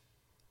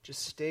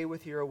 Just stay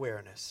with your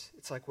awareness.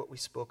 It's like what we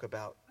spoke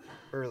about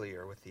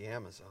earlier with the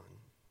Amazon.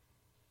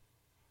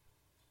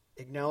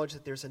 Acknowledge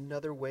that there's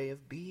another way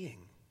of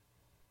being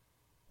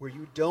where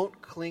you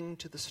don't cling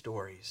to the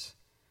stories.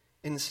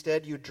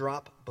 Instead, you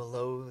drop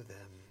below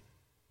them.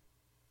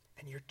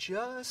 And you're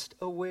just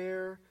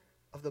aware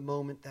of the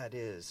moment that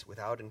is,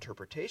 without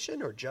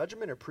interpretation or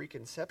judgment or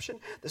preconception.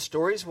 The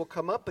stories will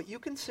come up, but you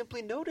can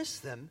simply notice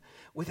them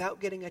without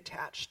getting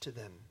attached to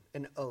them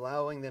and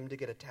allowing them to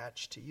get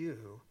attached to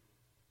you.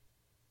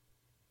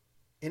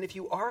 And if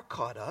you are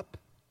caught up,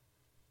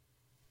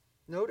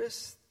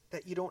 notice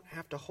that you don't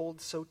have to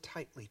hold so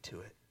tightly to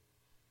it.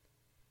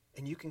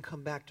 And you can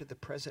come back to the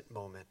present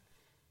moment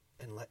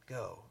and let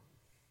go,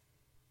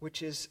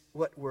 which is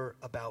what we're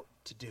about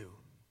to do.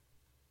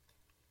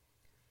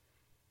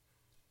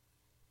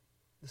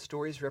 The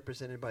stories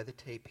represented by the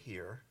tape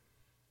here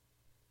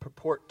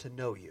purport to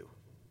know you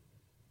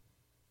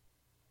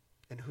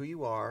and who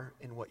you are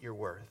and what you're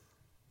worth.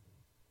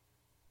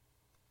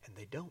 And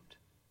they don't.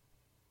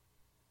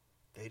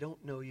 They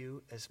don't know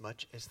you as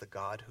much as the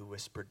God who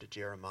whispered to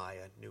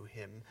Jeremiah knew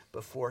him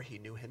before he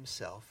knew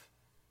himself.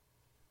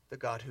 The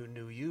God who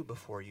knew you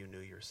before you knew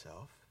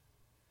yourself.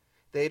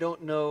 They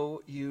don't know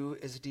you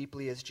as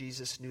deeply as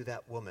Jesus knew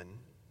that woman.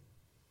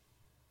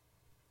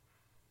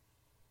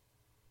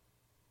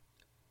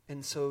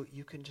 And so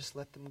you can just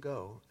let them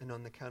go. And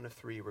on the count of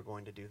 3, we're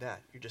going to do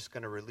that. You're just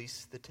going to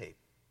release the tape.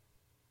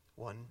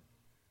 1,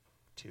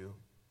 2,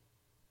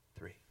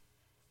 3.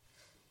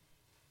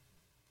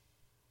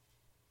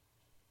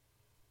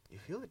 You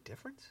feel a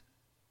difference?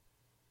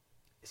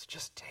 It's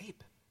just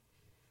tape.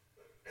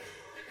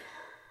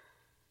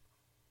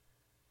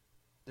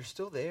 They're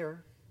still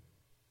there.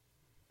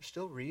 They're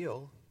still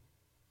real.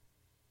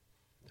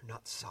 They're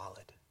not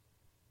solid.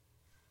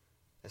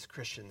 As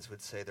Christians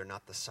would say, they're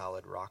not the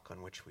solid rock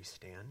on which we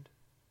stand.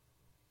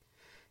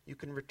 You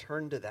can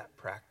return to that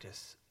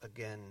practice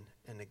again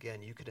and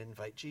again. You can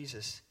invite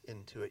Jesus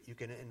into it. You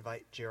can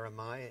invite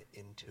Jeremiah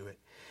into it.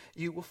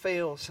 You will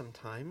fail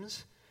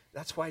sometimes.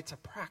 That's why it's a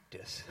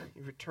practice.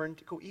 You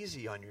go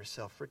easy on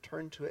yourself.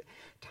 Return to it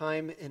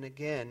time and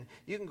again.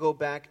 You can go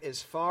back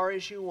as far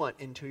as you want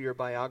into your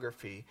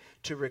biography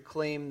to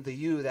reclaim the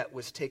you that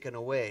was taken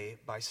away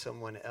by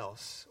someone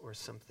else or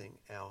something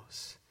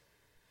else.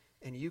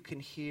 And you can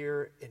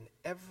hear in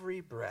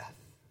every breath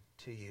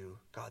to you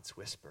God's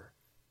whisper.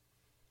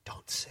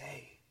 Don't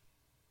say,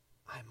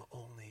 I'm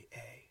only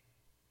a.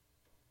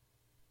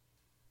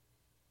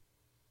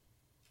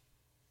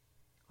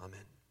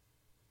 Amen.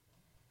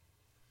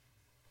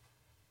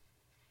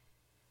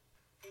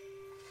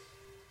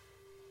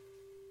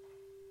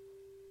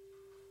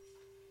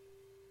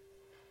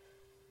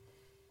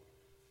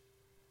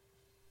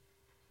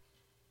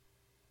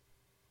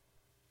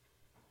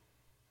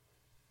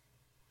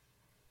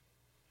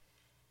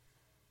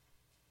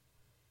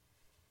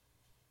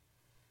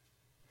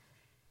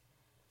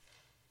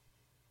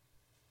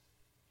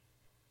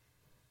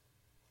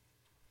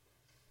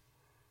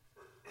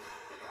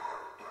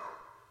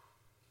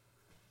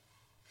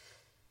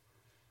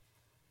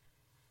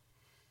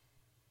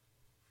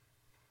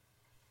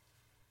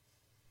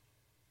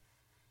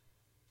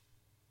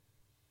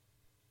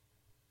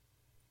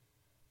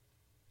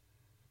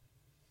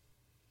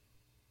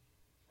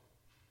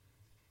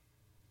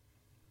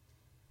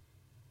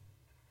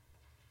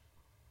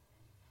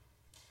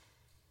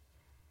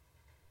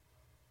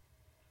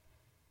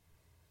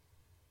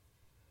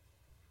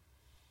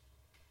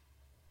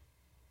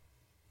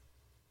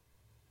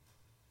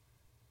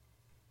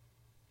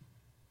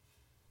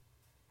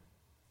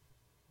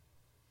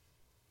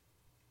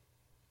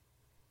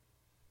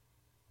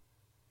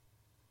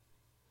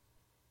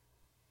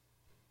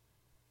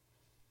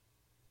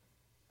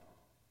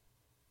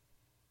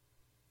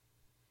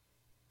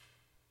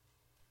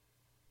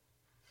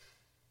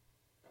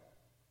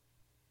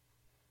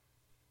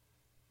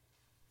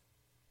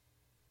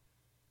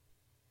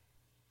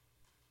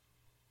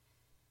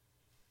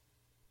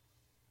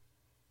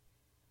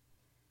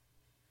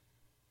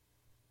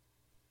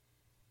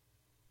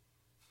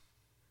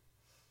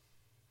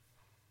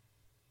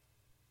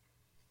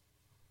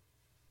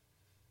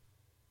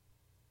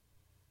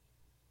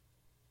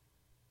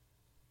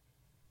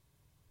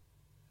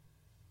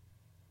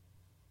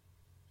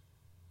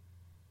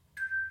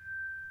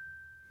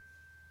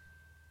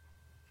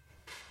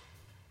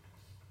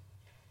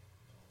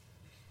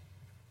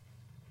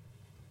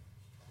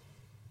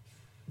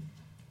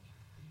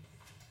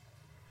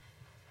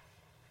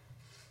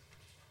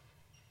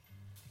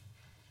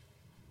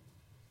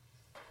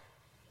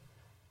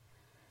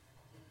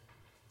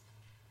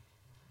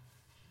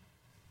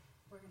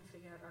 to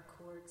figure out our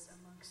chords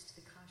amongst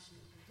the caution.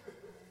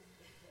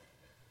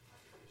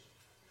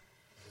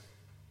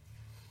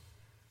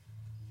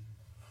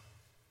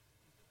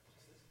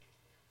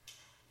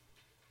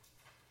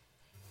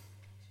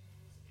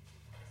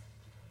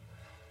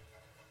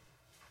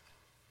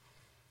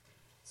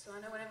 So I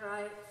know whenever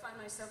I find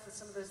myself with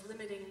some of those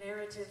limiting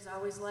narratives, I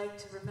always like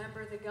to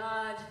remember the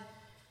God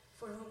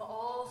for whom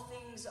all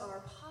things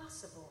are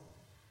possible,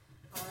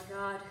 our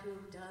God who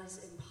does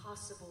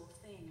impossible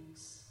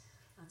things.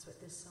 That's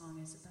what this song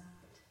is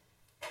about.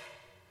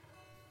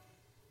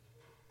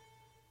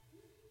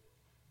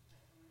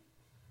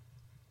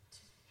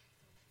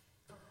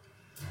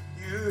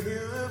 You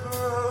heal the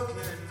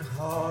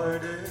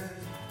broken-hearted.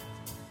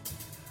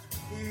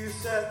 You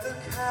set the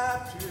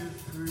captive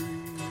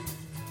free.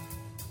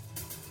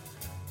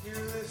 You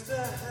lift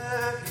the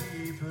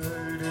heavy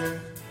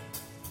burden.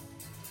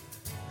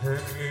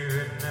 And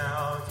even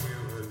now you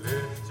are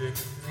lifting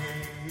me.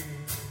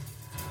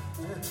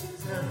 And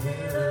I'm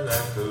here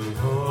like the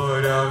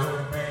Lord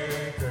our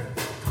Maker.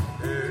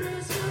 There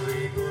is no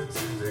equal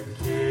to the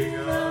King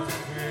of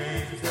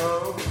Kings.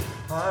 Oh,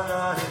 our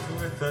God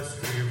is with us,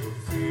 we will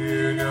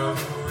fear no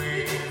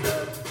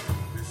evil.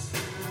 Yes,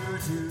 you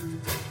do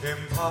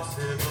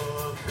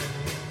impossible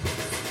things.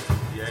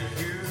 Yeah,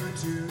 you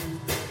do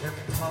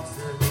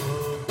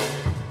impossible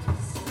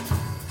things.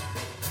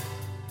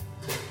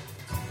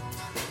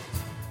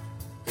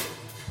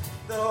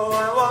 Though I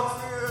walk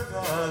through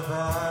the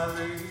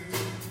valley,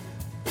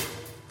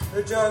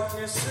 the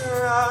darkness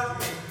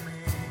surrounding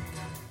me,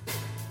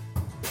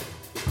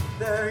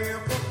 there you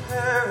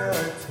prepare a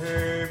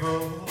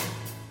table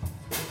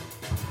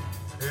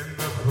in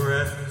the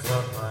presence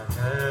of my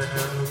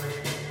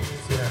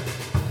enemies. Yeah,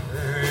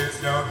 there is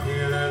no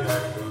healer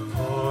like the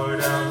Lord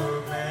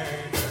our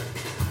Maker.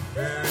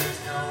 There is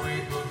no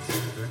equal to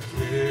the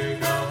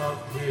King of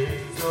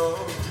Kings. Oh,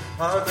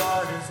 our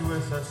God is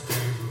with us, we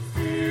will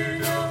fear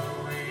no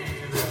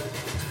evil,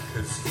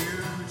 'cause you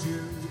do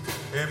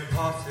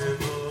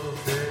impossible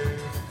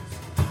things.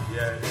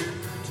 Yeah, you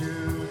do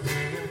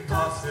the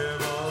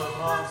impossible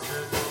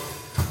possible.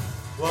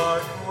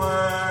 One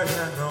word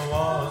and the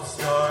walls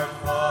start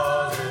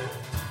falling.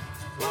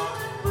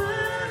 One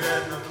word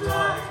and the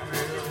blind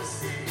will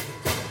see.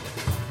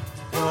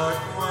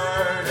 One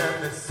word and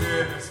the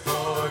sin is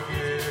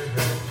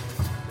forgiven.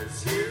 'Cause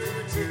you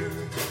do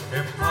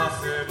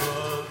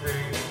impossible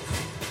things.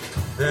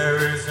 There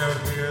is no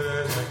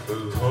healer like the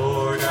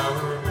Lord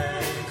our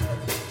Maker.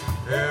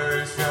 There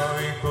is no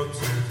equal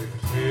to the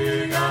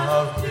King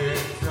of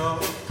Kings. Oh,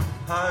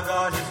 our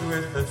God is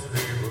with us,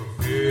 we will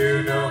fear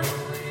no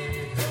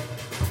evil.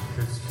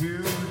 'Cause you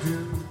do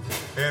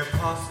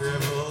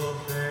impossible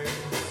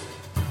things.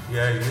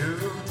 Yeah, you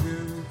do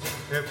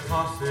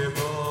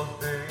impossible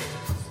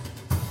things.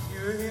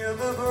 You heal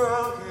the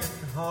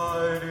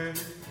broken-hearted.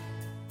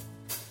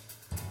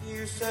 You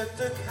set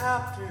the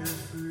captive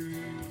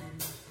free.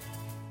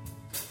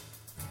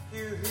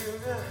 You heal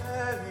the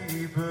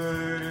heavy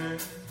burden.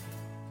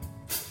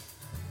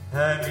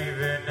 And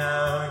even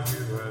now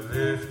you are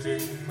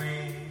lifting me.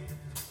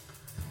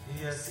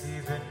 Yes,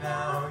 even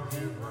now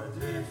you are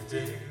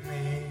lifting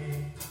me.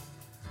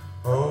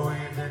 Oh,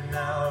 even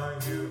now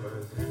you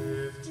are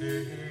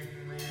lifting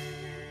me.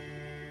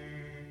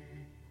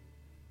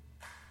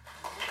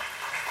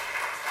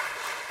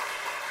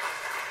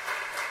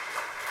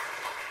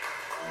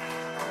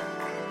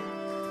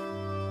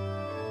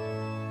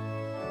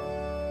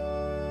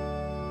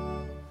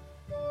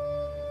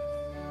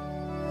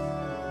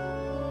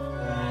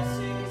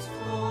 Blessings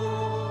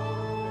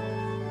flow,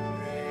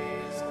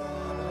 praise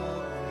God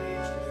of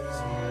ages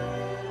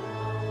here.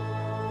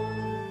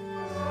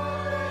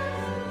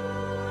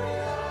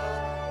 Hallelujah,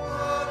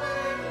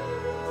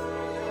 hallelujah.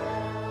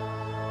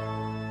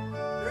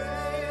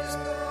 Praise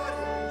God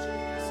in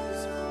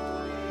Jesus'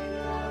 holy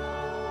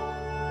name.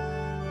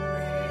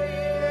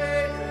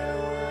 Creator,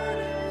 Word,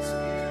 and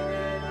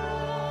Spirit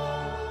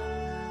one.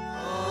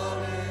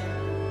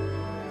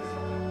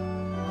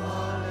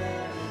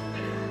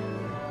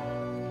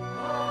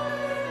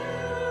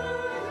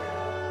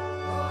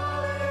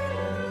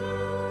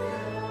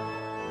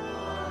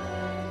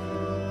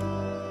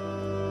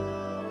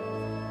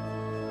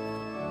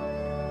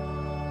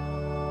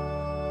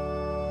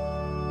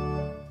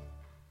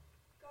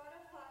 God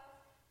of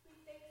love, we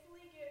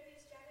thankfully give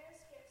these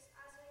generous gifts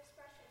as an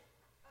expression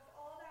of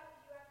all that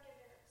you have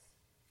given us.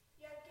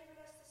 You have given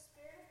us the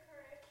spirit of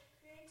courage,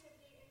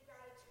 creativity, and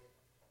gratitude.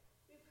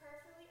 We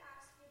prayerfully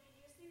ask you to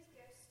use these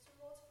gifts to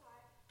multiply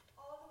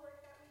all the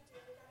work that we do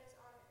that is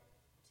honored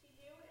to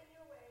you and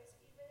your ways,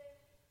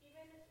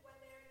 even when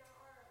they are not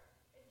our own.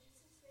 In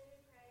Jesus' name we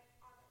pray.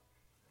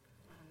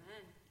 Amen.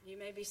 Amen. You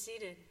may be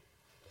seated.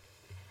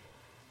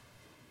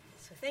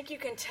 So I think you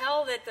can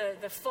tell that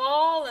the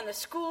fall and the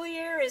school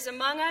year is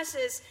among us,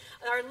 as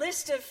our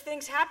list of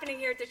things happening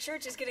here at the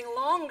church is getting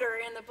longer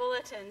in the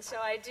bulletin. So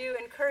I do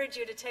encourage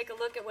you to take a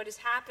look at what is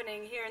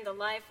happening here in the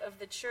life of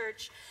the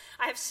church.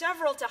 I have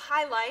several to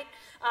highlight.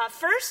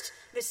 First,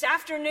 this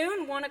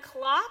afternoon, 1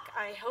 o'clock,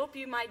 I hope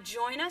you might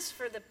join us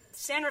for the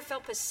San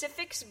Rafael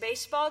Pacific's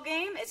baseball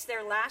game. It's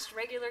their last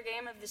regular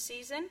game of the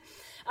season.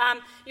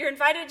 You're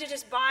invited to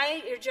just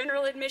buy your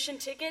general admission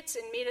tickets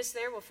and meet us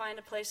there. We'll find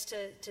a place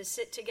to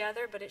sit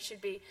together, but it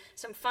should be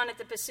some fun at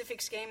the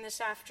Pacific's game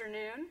this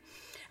afternoon.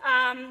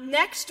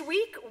 Next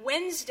week,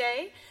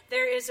 Wednesday,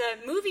 there is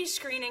a movie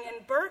screening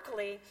in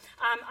Berkeley.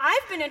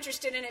 I've been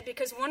interested in it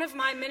because one of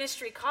my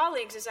ministry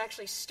colleagues is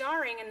actually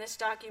starring in this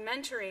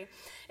documentary.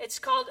 It's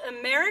called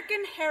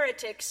American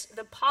Heretics,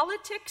 The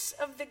Politics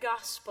of the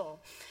Gospel.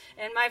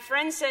 And my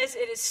friend says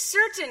it is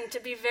certain to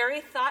be very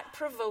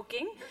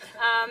thought-provoking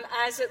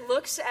as it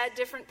looks at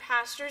different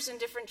pastors in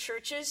different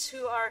churches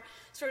who are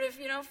sort of,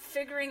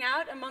 figuring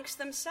out amongst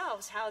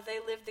themselves how they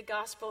live the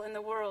gospel in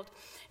the world.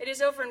 It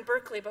is over in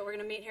Berkeley, but we're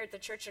going to meet here at the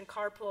church in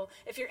carpool.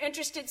 If you're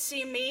interested,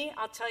 see me.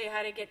 I'll tell you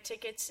how to get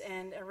tickets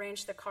and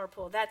arrange the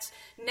carpool. That's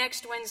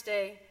next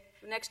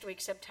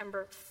week,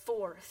 September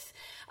 4th.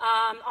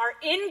 Our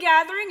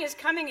in-gathering is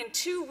coming in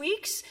 2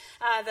 weeks.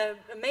 The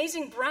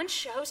amazing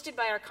brunch hosted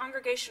by our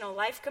Congregational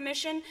Life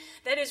Commission.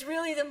 That is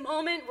really the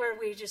moment where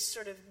we just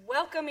sort of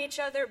welcome each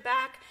other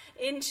back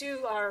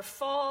into our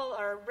fall,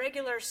 our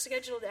regular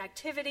scheduled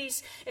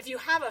activities. If you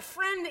have a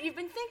friend that you've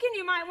been thinking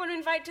you might want to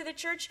invite to the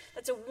church,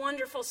 that's a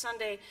wonderful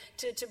Sunday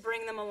to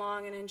bring them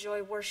along and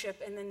enjoy worship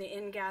and then the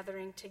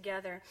in-gathering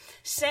together.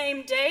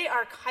 Same day,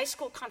 our high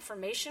school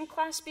confirmation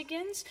class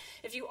begins.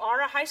 If you are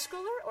a high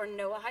schooler or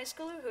know a high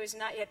schooler who has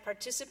not yet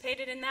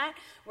participated in that,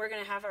 we're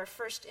going to have our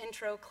first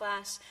intro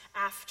class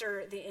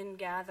after the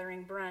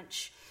in-gathering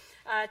brunch.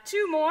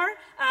 Two more.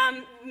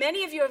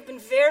 Many of you have been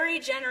very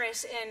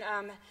generous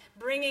in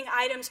bringing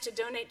items to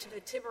donate to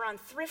the Tiburon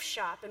Thrift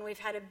Shop, and we've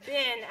had a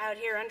bin out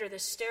here under the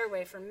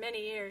stairway for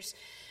many years.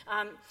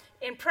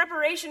 In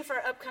preparation for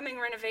our upcoming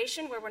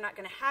renovation, where we're not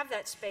going to have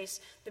that space,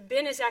 the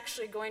bin is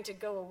actually going to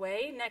go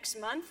away next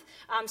month.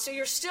 So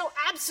you're still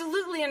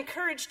absolutely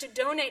encouraged to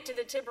donate to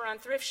the Tiburon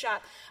Thrift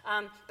Shop,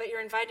 but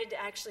you're invited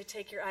to actually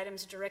take your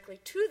items directly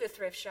to the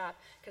thrift shop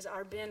because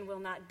our bin will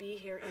not be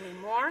here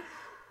anymore.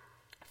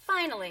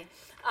 Finally,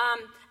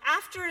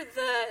 after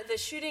the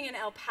shooting in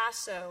El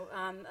Paso,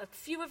 a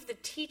few of the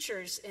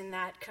teachers in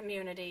that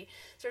community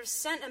sort of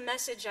sent a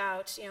message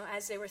out,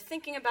 as they were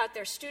thinking about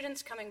their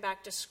students coming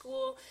back to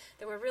school.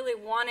 They were really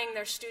wanting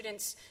their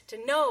students to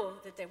know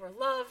that they were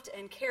loved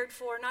and cared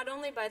for, not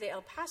only by the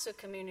El Paso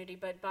community,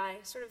 but by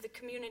sort of the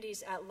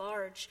communities at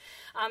large.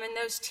 And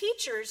those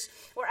teachers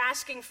were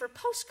asking for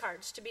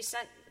postcards to be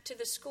sent to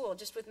the school,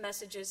 just with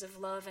messages of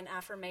love and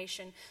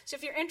affirmation. So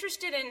if you're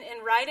interested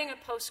in writing a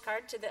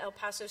postcard to the El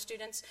Paso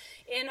students,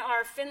 in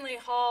our Finley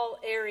Hall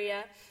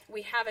area,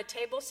 we have a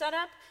table set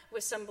up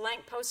with some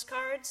blank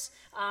postcards,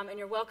 and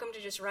you're welcome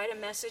to just write a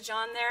message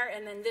on there,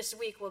 and then this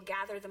week we'll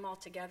gather them all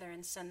together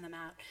and send them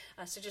out.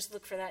 So just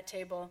look for that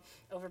table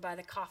over by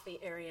the coffee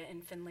area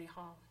in Finley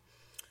Hall.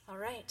 All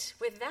right,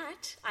 with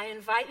that, I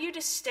invite you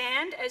to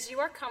stand as you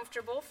are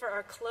comfortable for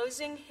our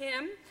closing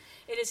hymn.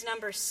 It is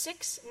number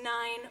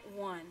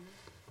 691.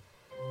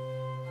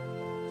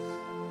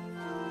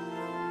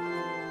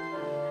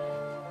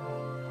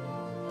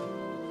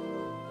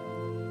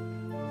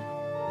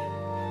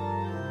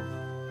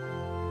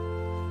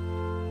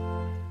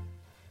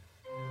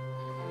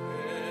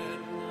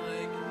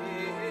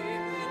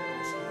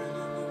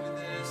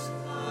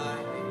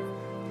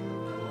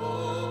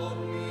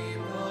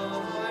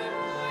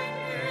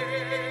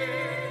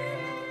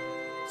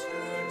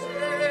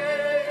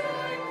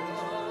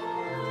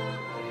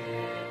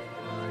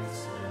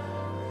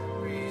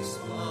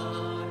 Respond.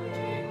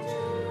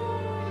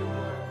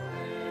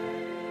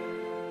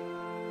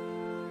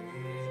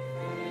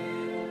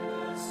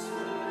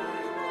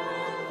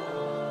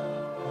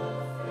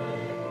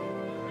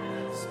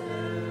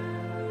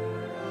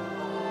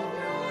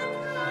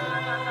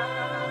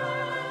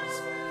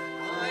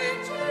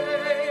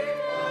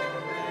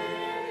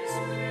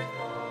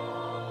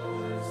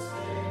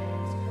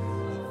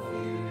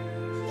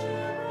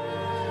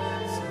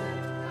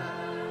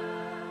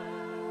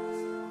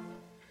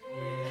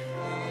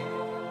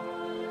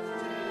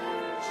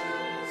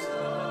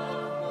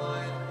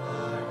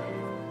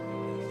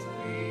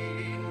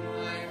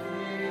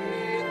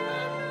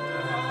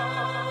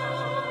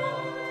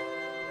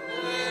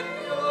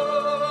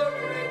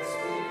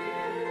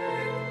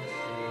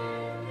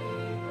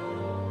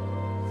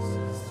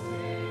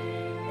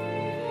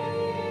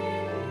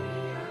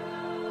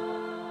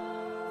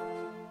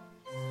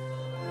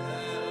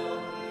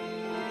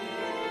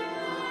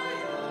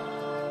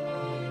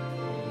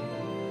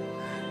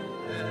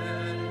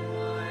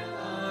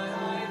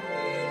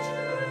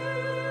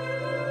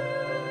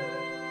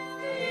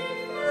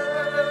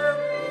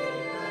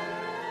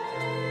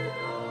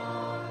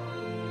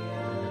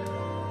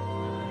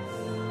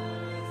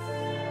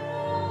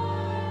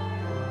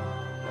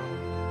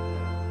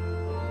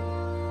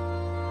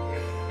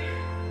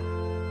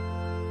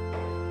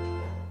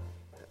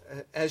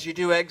 As you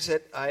do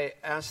exit, I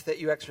ask that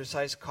you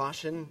exercise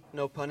caution,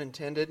 no pun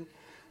intended,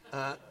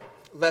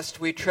 lest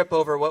we trip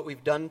over what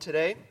we've done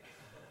today.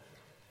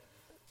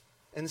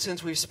 And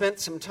since we've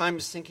spent some time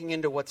sinking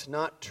into what's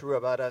not true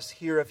about us,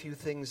 hear a few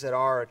things that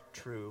are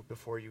true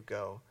before you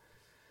go.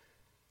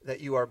 That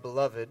you are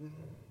beloved,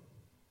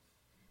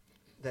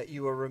 that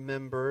you are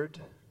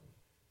remembered,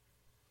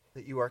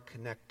 that you are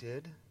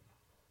connected,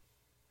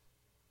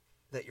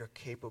 that you're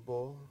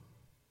capable,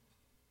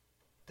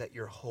 that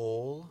you're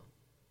whole,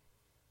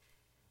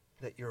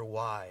 that you're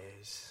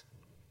wise,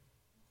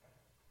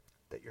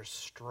 that you're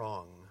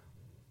strong,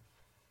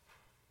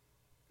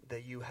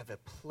 that you have a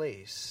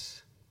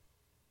place,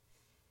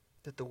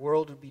 that the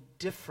world would be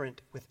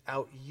different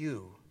without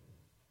you,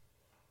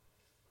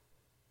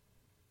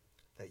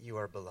 that you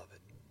are beloved.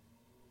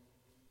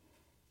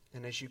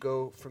 And as you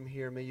go from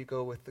here, may you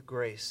go with the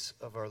grace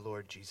of our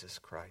Lord Jesus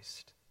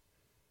Christ,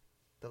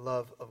 the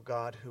love of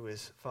God who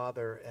is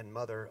Father and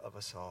Mother of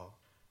us all,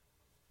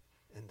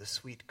 and the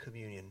sweet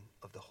communion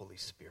of the Holy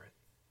Spirit.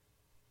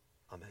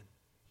 Amen.